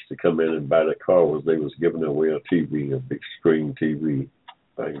gimmicks to come in and buy the car was they was giving away a TV, a big screen TV,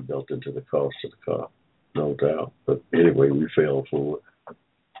 thing built into the cost of the car, no doubt. But anyway, we fell for it.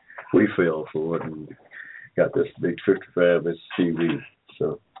 We fell for it and got this big 55-inch TV.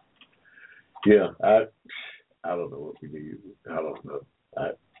 So yeah, I don't know what we need. I don't know.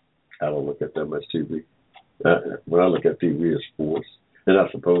 I don't look at that much TV. When I look at TV, it's sports, and I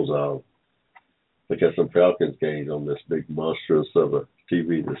suppose I'll look at some Falcons games on this big monstrous of a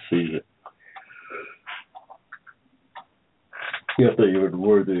TV this season. Yeah, I think it would be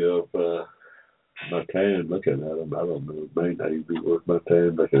worthy of my time looking at them. I don't know. It may not even be worth my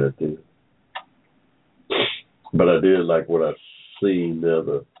time looking at them. But I did like what I seen the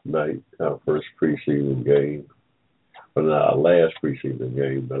other night, our first preseason game. But not our last preseason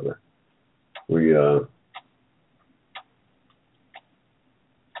game, brother. We won.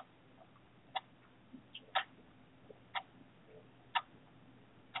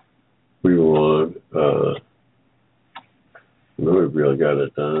 Louisville got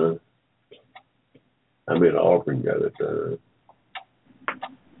it done. I mean, Auburn got it done.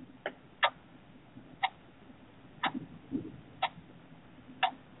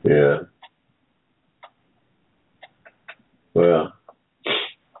 Yeah. Well,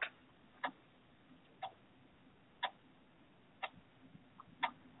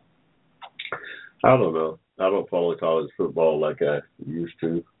 I don't know. I don't follow college football like I used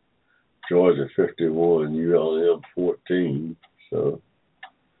to. Georgia 51, ULM 14. So,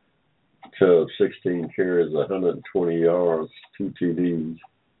 16 carries, 120 yards, 2 TDs.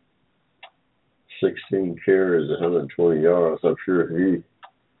 16 carries, 120 yards. I'm sure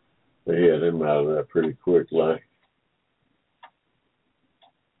they had him out of that pretty quick. Like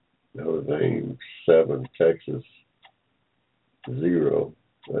Notre Dame 7, Texas 0.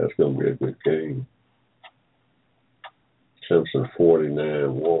 That's going to be a good game. Simpson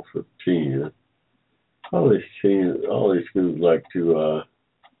 49, Wolford 10. All these teams, all these schools like to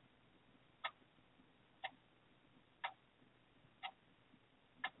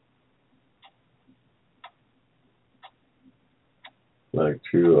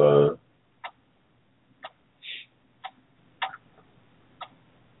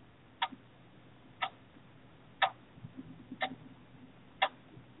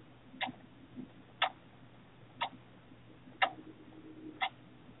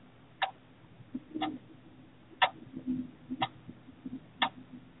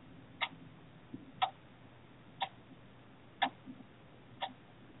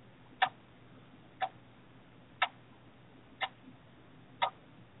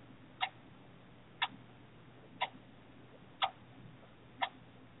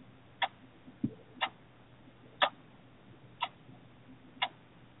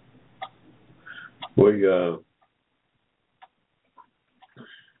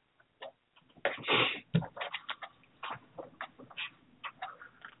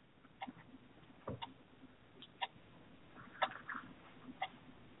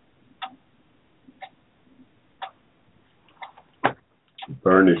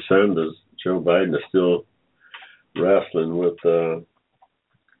Bernie Sanders, Joe Biden is still wrestling with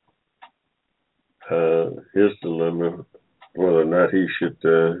his dilemma, whether or not he should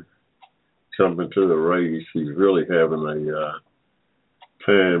jump into the race. He's really having a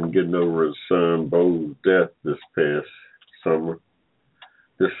time getting over his son Bo's death this summer,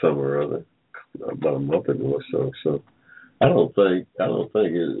 rather, about a month ago or so. So I don't think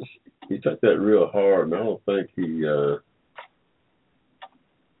he took that real hard, and I don't think he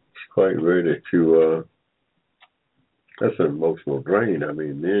quite ready to. That's an emotional drain. I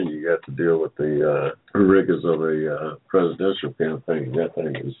mean, then you got to deal with the rigors of a presidential campaign. That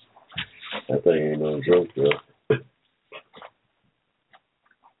thing ain't no joke, though.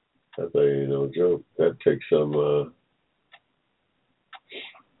 That thing ain't no joke. That takes a lot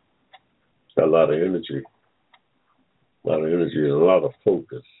of energy, and a lot of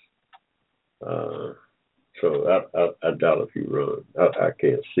focus. So I doubt if he runs. I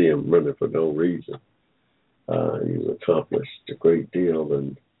can't see him running for no reason. He's accomplished a great deal,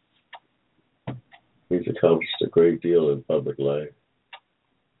 in public life.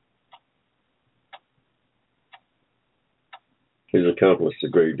 He's accomplished a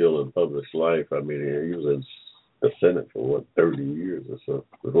great deal in public life. I mean, he was in the Senate for 30 years or so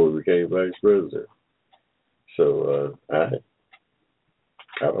before he became vice president. So I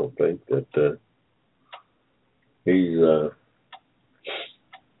don't think that he's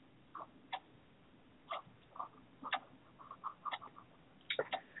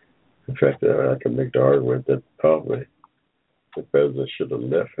In fact, I can make the argument that probably the president should have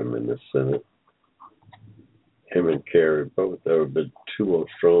left him in the Senate. Him and Kerry both. There would have been two more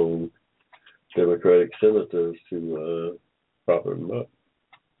strong Democratic senators to prop him up.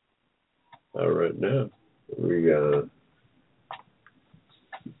 Right now,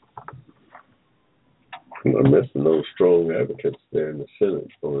 I'm missing those strong advocates there in the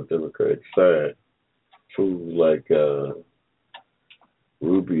Senate on the Democratic side. Fools like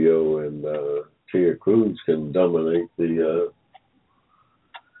Rubio and Ted Cruz can dominate the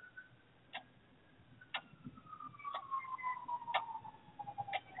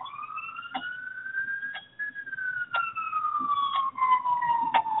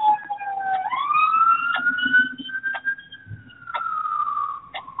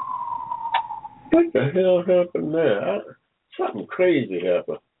What the hell happened there? Something crazy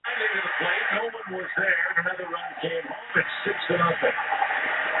happened. Into the plate, no one was there. Another run came home. It's 6-0.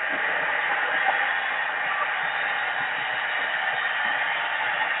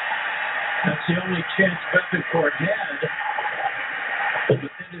 That's the only chance Betancourt had. But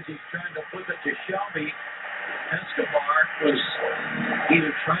then as he's trying to flip it to Shelby, Escobar was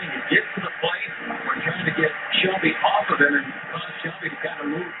either trying to get to the plate or trying to get Shelby off of him and cause Shelby to kind of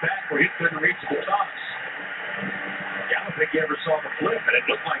move back where he couldn't reach the toss. Yeah, I don't think he ever saw the flip, and it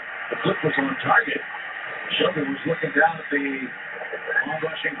looked like the flip was on target. Shelby was looking down at the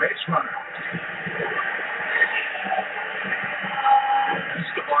on-rushing base runner.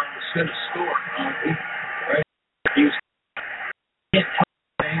 Escobar was going to score. Right? He was hit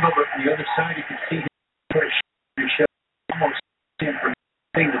the angle, but from the other side you could see him put a shot almost in for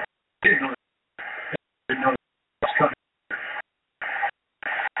thing that didn't know it was coming.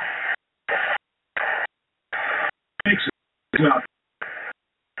 Makes it not.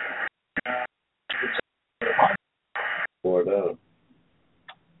 More down.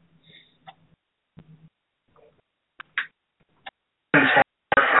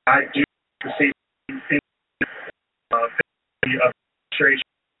 I do see the administration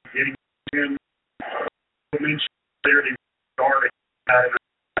getting in. I mean, clearly regarding that,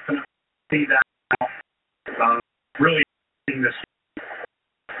 and I see that now. Really seeing this.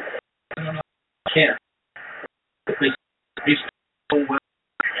 I don't know. I can't. He's so well.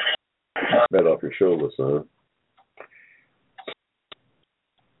 Bet off your shoulder, son.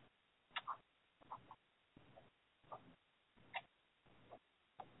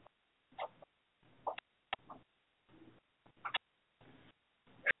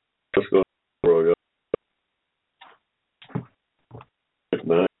 Let's go, Roy.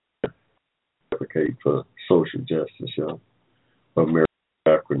 Advocate for social justice, y'all. American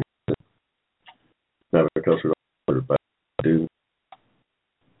acronym. Not because we don't everybody do.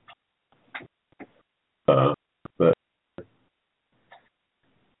 But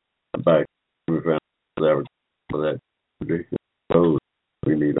back we found that for that ridiculous code.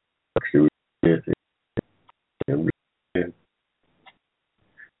 We need actually and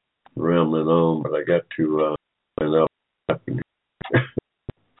rambling on, but I got to find out what happened.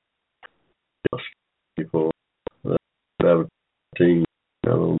 People 17, I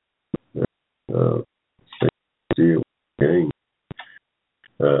don't see it game.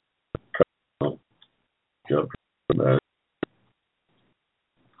 Jump about it.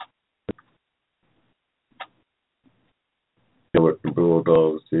 What the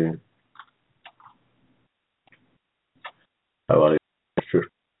Bulldogs did. I like it.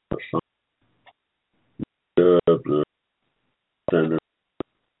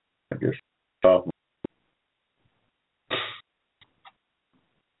 I guess top.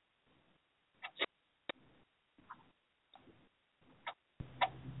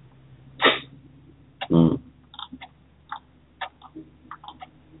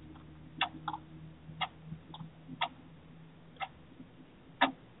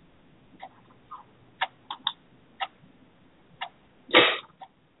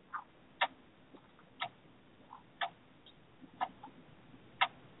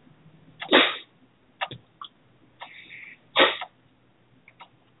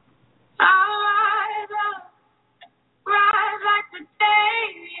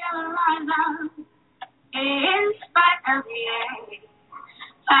 In spite of the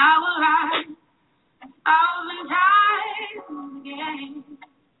I will rise 1,000 times again.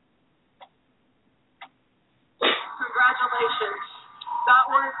 Congratulations. That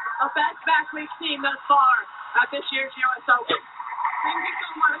was the best back we've seen thus far at this year's U.S. Open. Thank you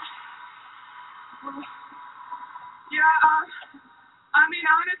so much. I mean,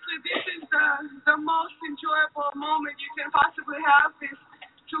 honestly, this is the most enjoyable moment you can possibly have, is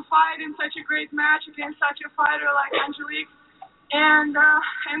to fight in such a great match against such a fighter like Angelique. and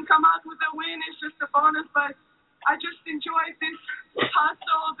come out with a win is just a bonus. But I just enjoyed this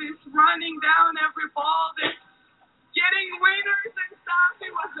hustle, this running down every ball, this getting winners and stuff.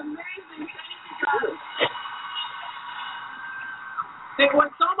 It was amazing. Thank you guys. It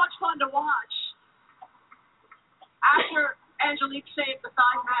was so much fun to watch. After Angelique saved the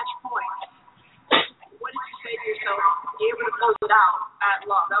 5-match point, what did you say to yourself to be able to close it out at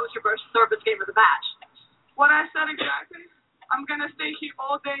love? That was your first service game of the match. What I said exactly? I'm going to stay here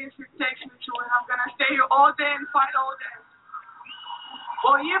all day if it takes me to win. I'm going to stay here all day and fight all day.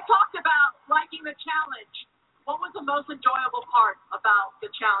 Well, you talked about liking the challenge. What was the most enjoyable part about the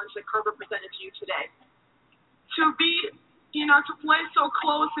challenge that Kerber presented to you today? To be, to play so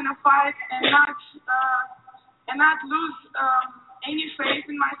close in a fight and not lose any faith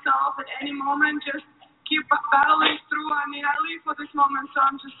in myself at any moment, just keep battling through. I mean, I live for this moment, so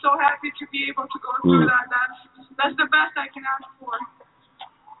I'm just so happy to be able to go through that. That's the best I can ask for.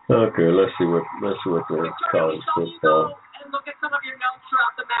 Okay, let's see what the college football. And look at some of your notes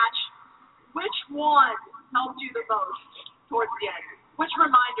throughout the match. Which one helped you the most towards the end? Which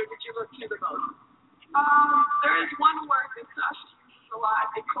reminder did you look to the most? There is one word that Sasha uses a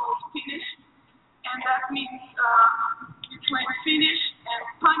lot. It calls finish, and that means between finish and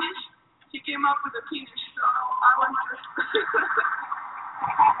punish. He came up with a finish, so I was just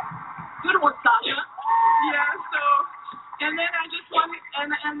good one, Sasha. Yeah. So, and then I just wanted,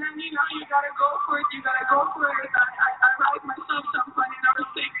 and then you gotta go for it. You gotta go for it. I write myself some funny, and I was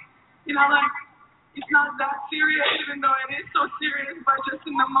thinking, like it's not that serious, even though it is so serious. But just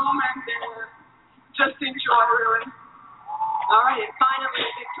in the moment, just enjoy, really. All right, and finally,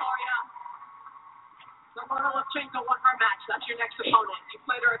 Victoria. Samara Levchenko won her match. That's your next opponent. You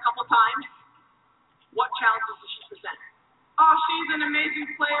played her a couple times. What challenges does she present? Oh, she's an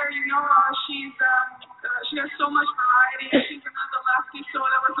amazing player. She has so much variety. She's another lefty, so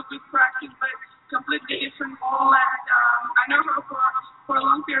that was a good practice, but completely different ball. And I know her for a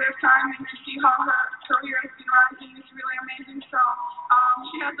long period of time, and to see how her career has been rising is really amazing. So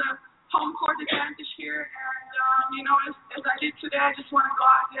she has a home court advantage here, and as I did today, I just want to go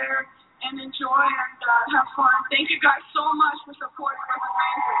out there and enjoy and have fun. Thank you guys so much for supporting. It was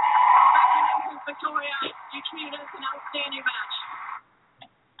amazing. Congratulations, Victoria. You treated us an outstanding match.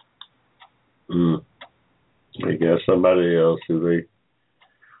 They got somebody else who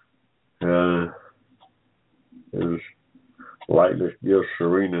is lightness gives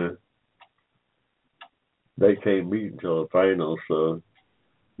Serena. They can't meet until the finals, so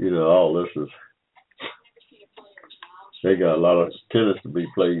all this is. They got a lot of tennis to be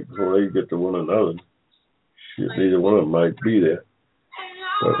played before they get to one another. Shit, neither one of them might be there.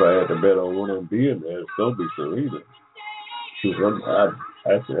 But if I had to bet on one of them being there, it's going to be Serena.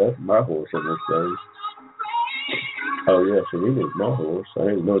 That's my horse on this thing. Oh, yeah, Serena's my horse. I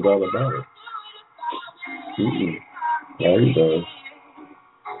ain't no doubt about it. I ain't done.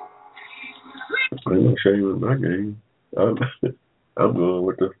 Ain't no shame in my game. I'm going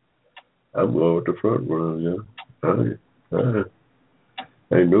with the front runner, yeah.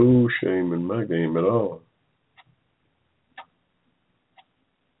 Ain't no shame in my game at all.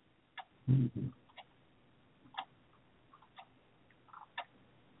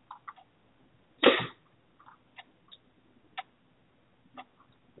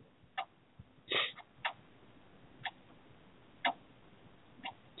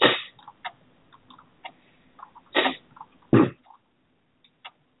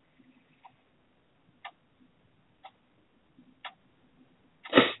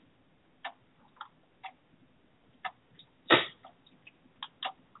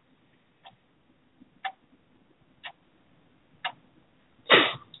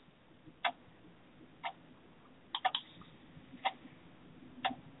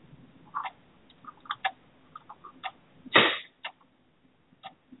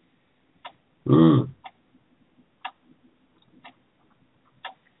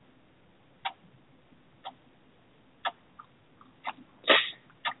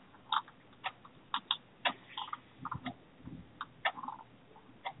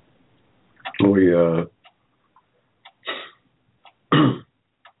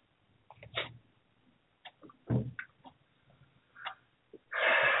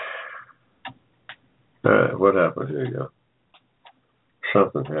 What happened here, y'all?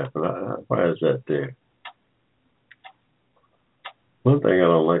 Something happened. Why is that there? One thing I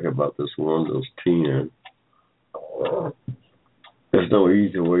don't like about this Windows 10, there's no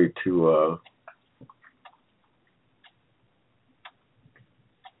easy way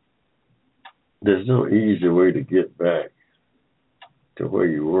to get back to where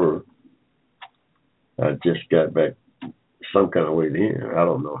you were. I just got back some kind of way in. I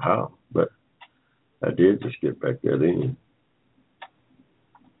don't know how, but I did just get back that in.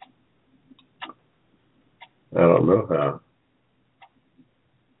 I don't know how.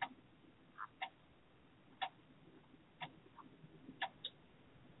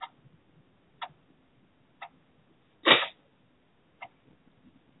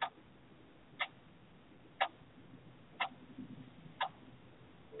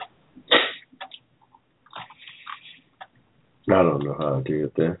 I don't know how I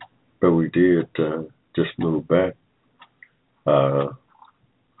did that, but we did just move back.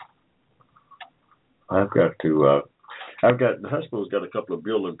 Hushmo's got a couple of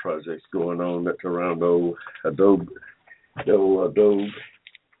building projects going on that's around the old Adobe.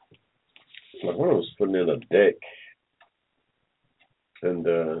 One was putting in a deck and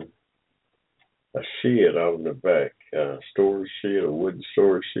a shed out in the back, storage shed, a wooden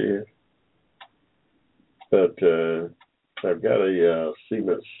storage shed. But I've got a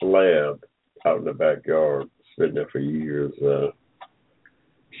cement slab out in the backyard. It's been there for years.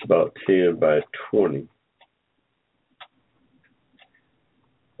 It's about 10 by 20.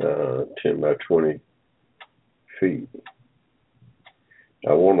 10 by 20 feet.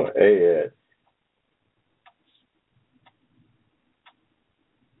 I want to add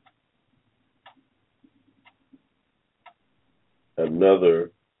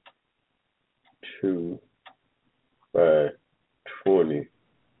another 2 by 20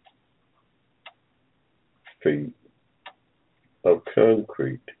 feet of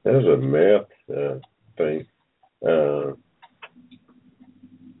concrete. That's a math thing.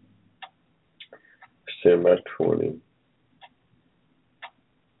 10 by 20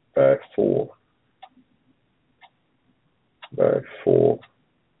 by 4 by 4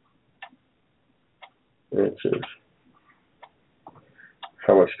 inches.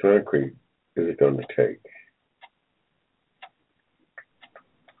 How much concrete is it going to take?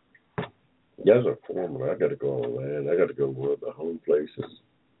 There's a formula. I got to go online. I got to go to one of the home places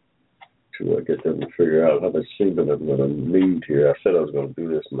to get them to figure out how much cement I'm going to need here. I said I was going to do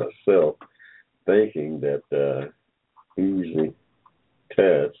this myself, thinking that easy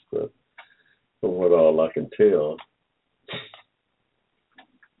test, but from what all I can tell,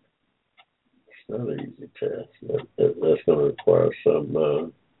 it's not an easy test. That's going to require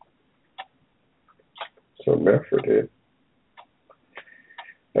some effort here.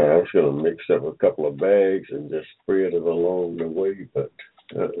 I was going to mix up a couple of bags and just spread it along the way, but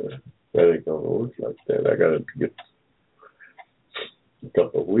that ain't going to work like that. I got to get a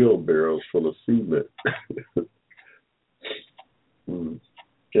couple of wheelbarrows full of cement and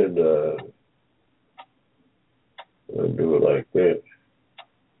I'll do it like that.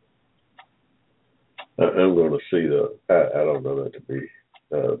 I'm going to see I don't know that to be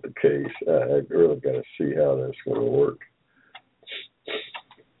the case. I really got to see how that's going to work.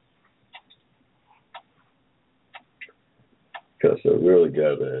 Because I really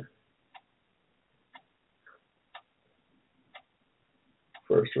got to,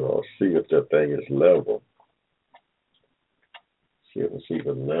 first of all, see if that thing is level. See if it's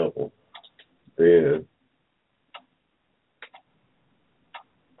even level. Then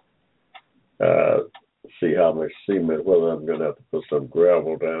see how much cement, whether I'm going to have to put some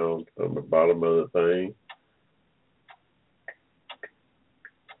gravel down on the bottom of the thing.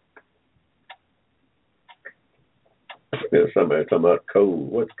 There's somebody talking about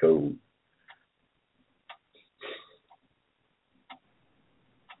code. What code?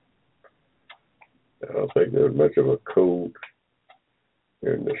 I don't think there's much of a code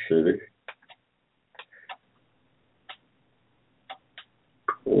in the city.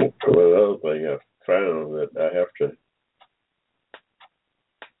 Well, the other thing I found that I have to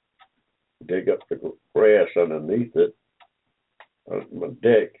dig up the grass underneath it on my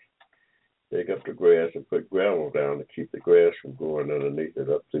deck. Dig up the grass and put gravel down to keep the grass from going underneath it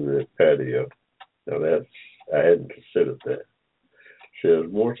up through the patio. Now I hadn't considered that. So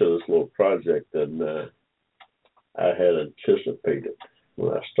there's more to this little project than I had anticipated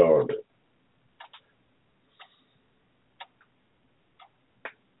when I started.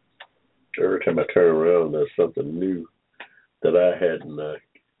 Every time I turn around, there's something new that I hadn't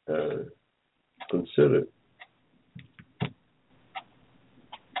considered.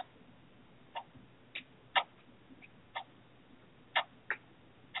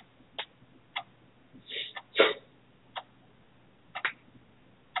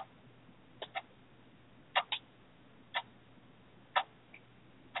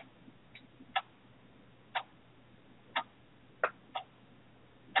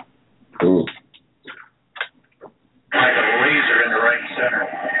 Like a laser in the right center.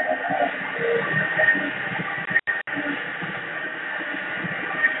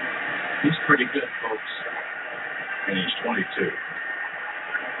 He's pretty good, folks. And he's 22.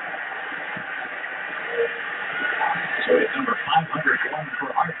 So hit number 501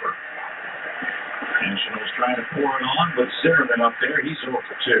 for Harper. Nationals trying to pour it on with Zimmerman up there. He's 0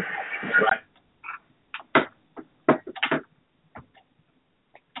 for 2. Right.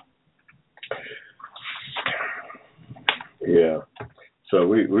 Yeah. So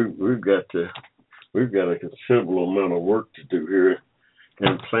we've got a considerable amount of work to do here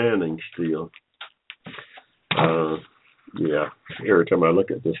and planning still. Yeah. Every time I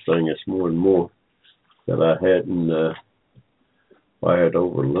look at this thing, it's more and more that I had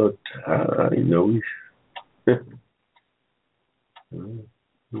overlooked. I didn't know. I'm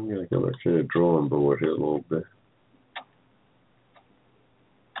gonna go back to the drawing board here a little bit.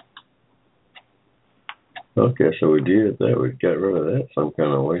 Okay, so we did that. We got rid of that some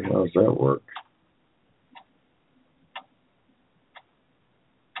kind of way. How does that work?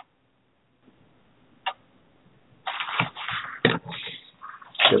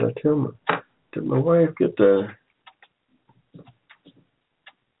 Did my wife get the...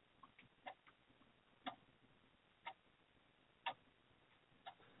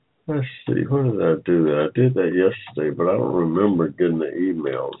 Let's see, when did I do that? I did that yesterday, but I don't remember getting the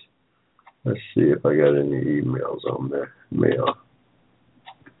emails. Let's see if I got any emails on there. Mail.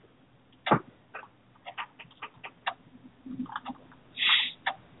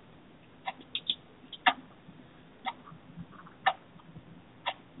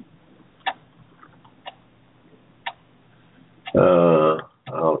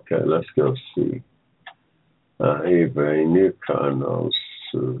 Okay, let's go see. eBay, new condos,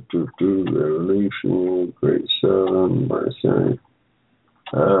 Revolution, Great Southern, Mercenary,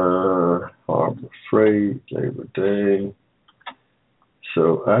 Harbor Freight, Labor Day.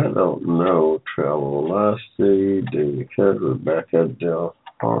 So I don't know. Travel Velocity, David Kessler, back at Del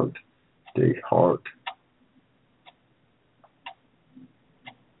Hart, Day Hart.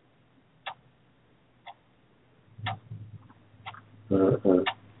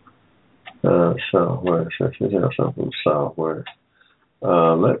 Southwest. I should have something Southwest. I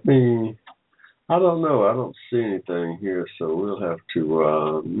don't know. I don't see anything here, so we'll have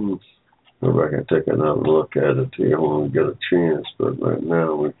to go back and take another look at it here when we get a chance. But right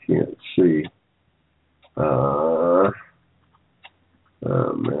now we can't see. Now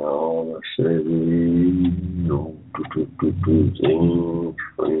let's see.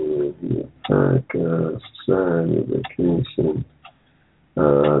 Society vacation.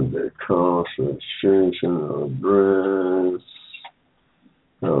 The cost of extension of brands,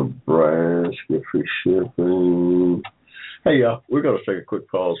 free shipping. Hey, y'all, we're going to take a quick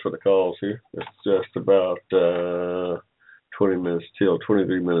pause for the calls here. It's just about 23 minutes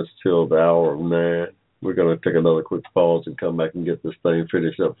till the hour of 9. We're going to take another quick pause and come back and get this thing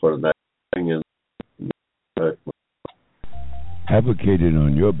finished up for the night. Advocated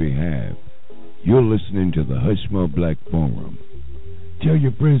on your behalf, you're listening to the Hushmo Black Forum. Tell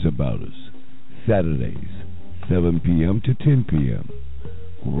your friends about us. Saturdays, 7 p.m. to 10 p.m.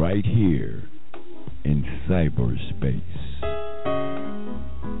 right here in cyberspace.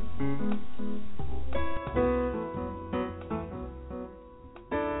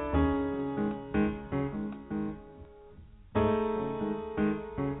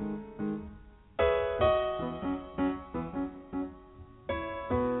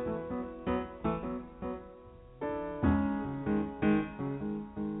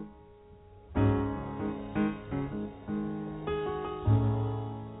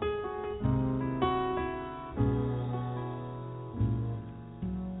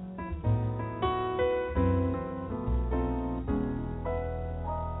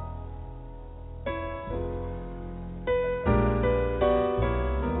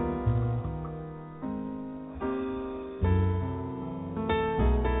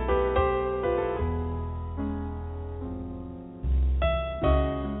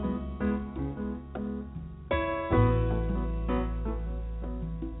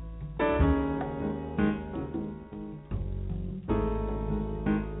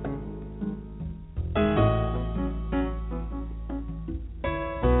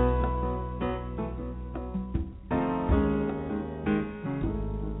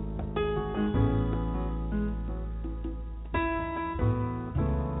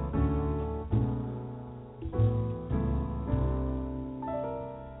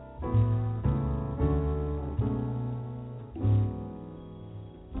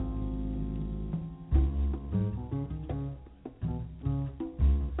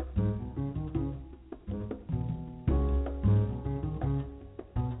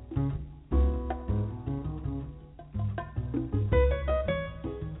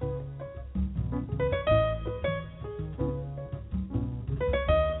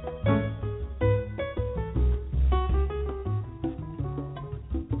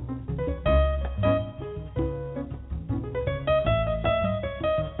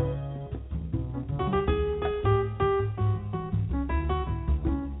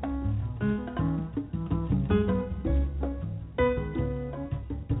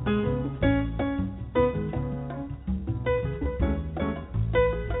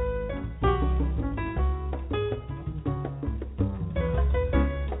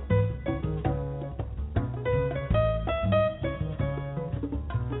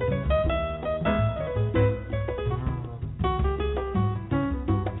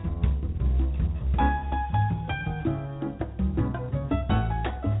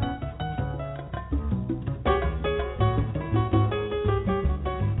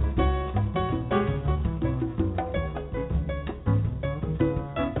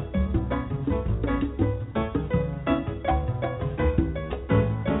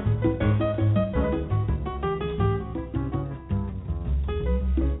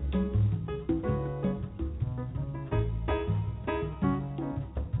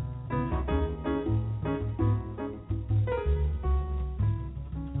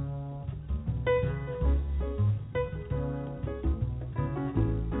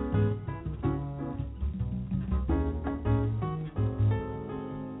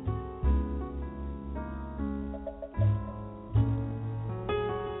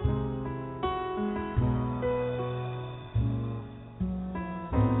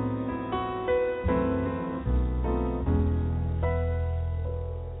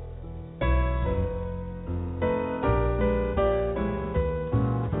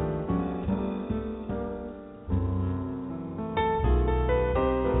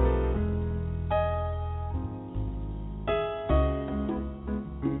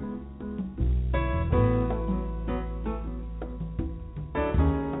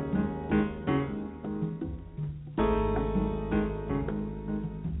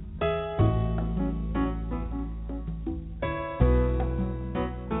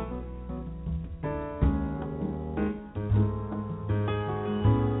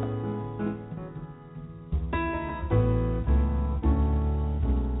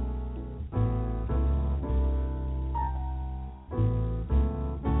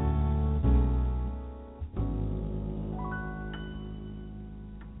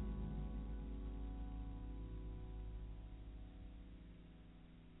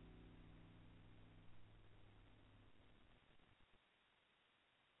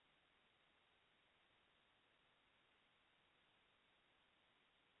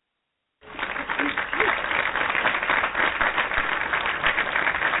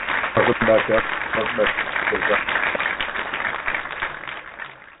 Come back up. Come back.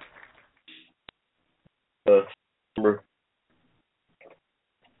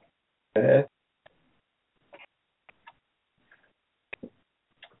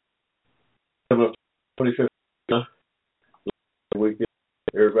 Number 25th weekend.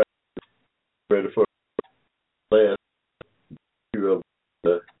 Everybody ready for last year of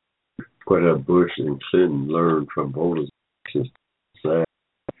quite a Bush and Clinton learned from voters since that.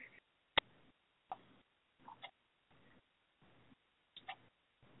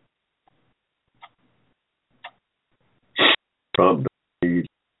 Trump needs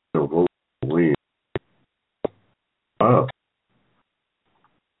to vote to win. Wow.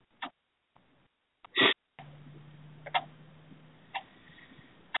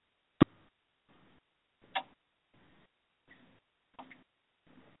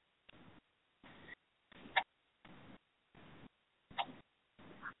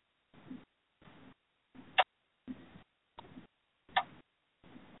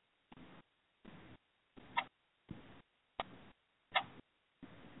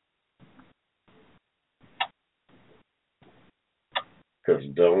 Because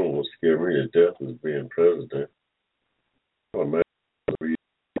Donald was scared me to death as being president. Oh, man, we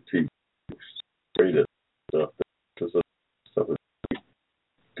keep straight at stuff. Stuff is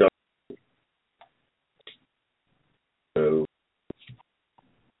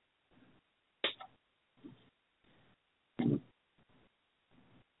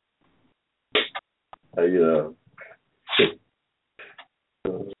so,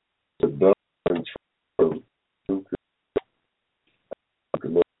 the Donald Trump who could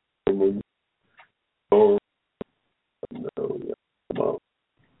no,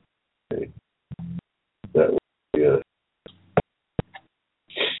 okay. That would be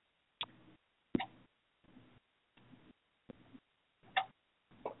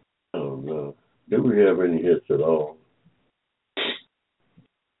I don't know. Do we have any hits at all?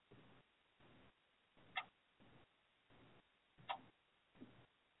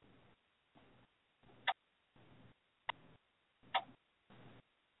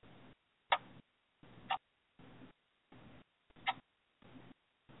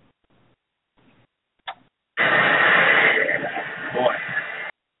 Boy.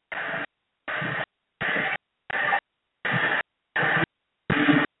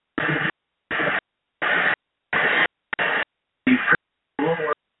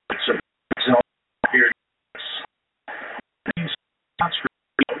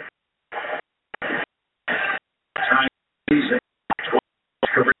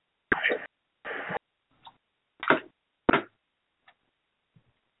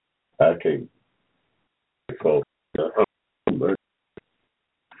 I can't recall.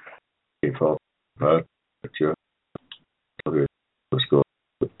 But you let's go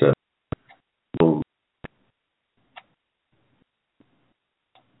with that. Boom.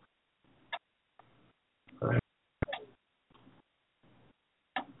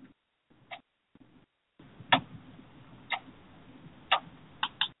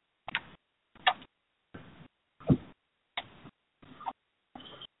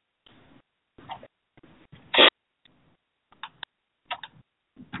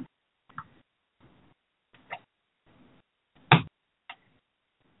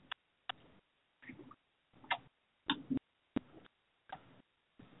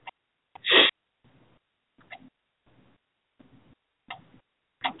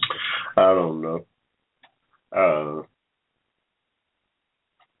 I don't know.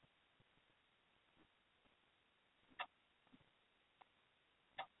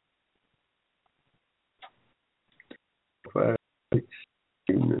 Five, 6,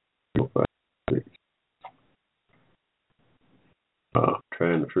 5, 6.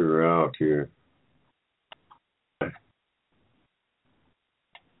 Trying to figure out here.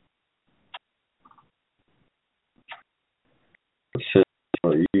 Send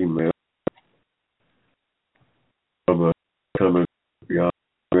an email. I'm coming beyond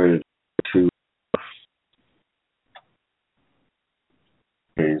ready to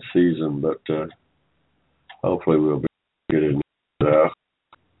main season, but hopefully we'll be getting it out.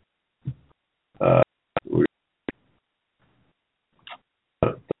 We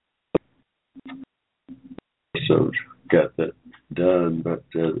so got that done, but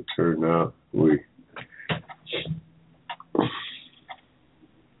it turned out we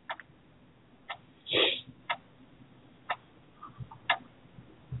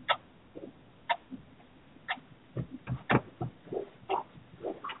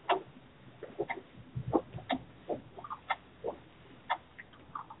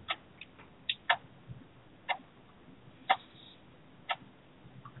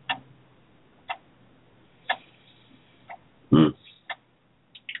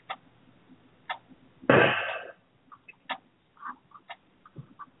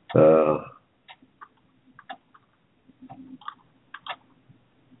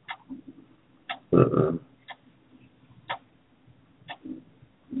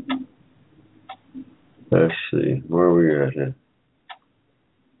Let's see, where we at here?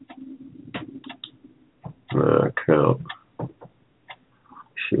 Count.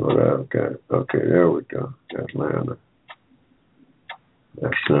 See what I've got. Okay, there we go. Atlanta.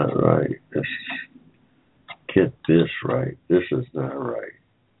 That's not right. Let's get this right. This is not right.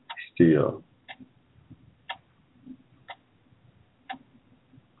 Still.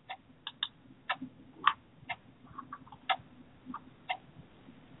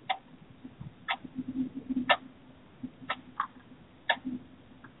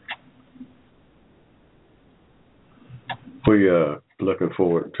 We looking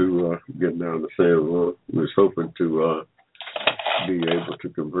forward to getting down to San Juan. We was hoping to be able to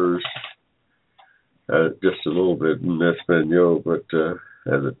converse just a little bit in Espanol, but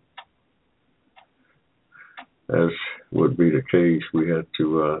as would be the case, we had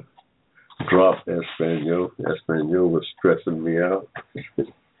to drop Espanol. Espanol was stressing me out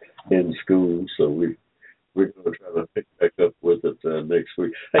in school, so we're going to try to pick back up with it next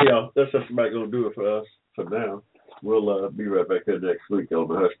week. Hey, y'all, that's just about going to do it for us for now. We'll be right back here next week on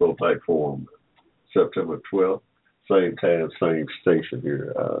the Hushmo platform, September 12th, same time, same station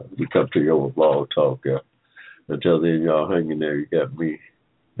here. We come to you over Blog Talk. Until then, y'all hang in there. You got me,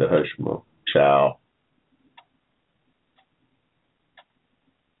 the Hushmo. Ciao.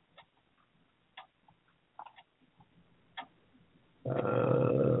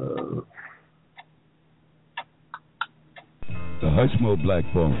 The Hushmo Black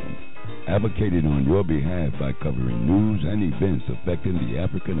Forum, advocated on your behalf by covering news and events affecting the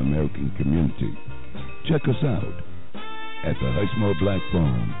African American community. Check us out at the Hushmo Black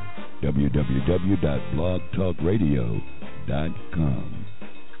Forum, www.blogtalkradio.com.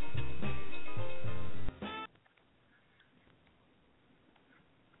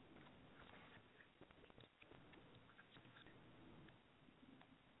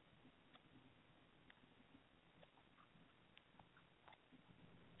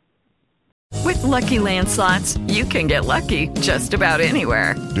 With Lucky Land Slots, you can get lucky just about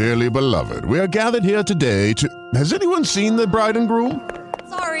anywhere. Dearly beloved, we are gathered here today to... Has anyone seen the bride and groom?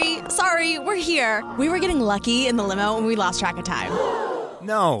 Sorry, we're here. We were getting lucky in the limo and we lost track of time.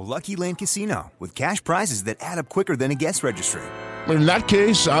 No, Lucky Land Casino, with cash prizes that add up quicker than a guest registry. In that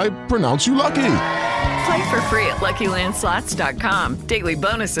case, I pronounce you lucky. Play for free at LuckyLandSlots.com. Daily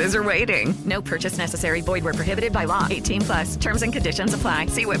bonuses are waiting. No purchase necessary. Void where prohibited by law. 18+. Terms and conditions apply.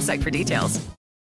 See website for details.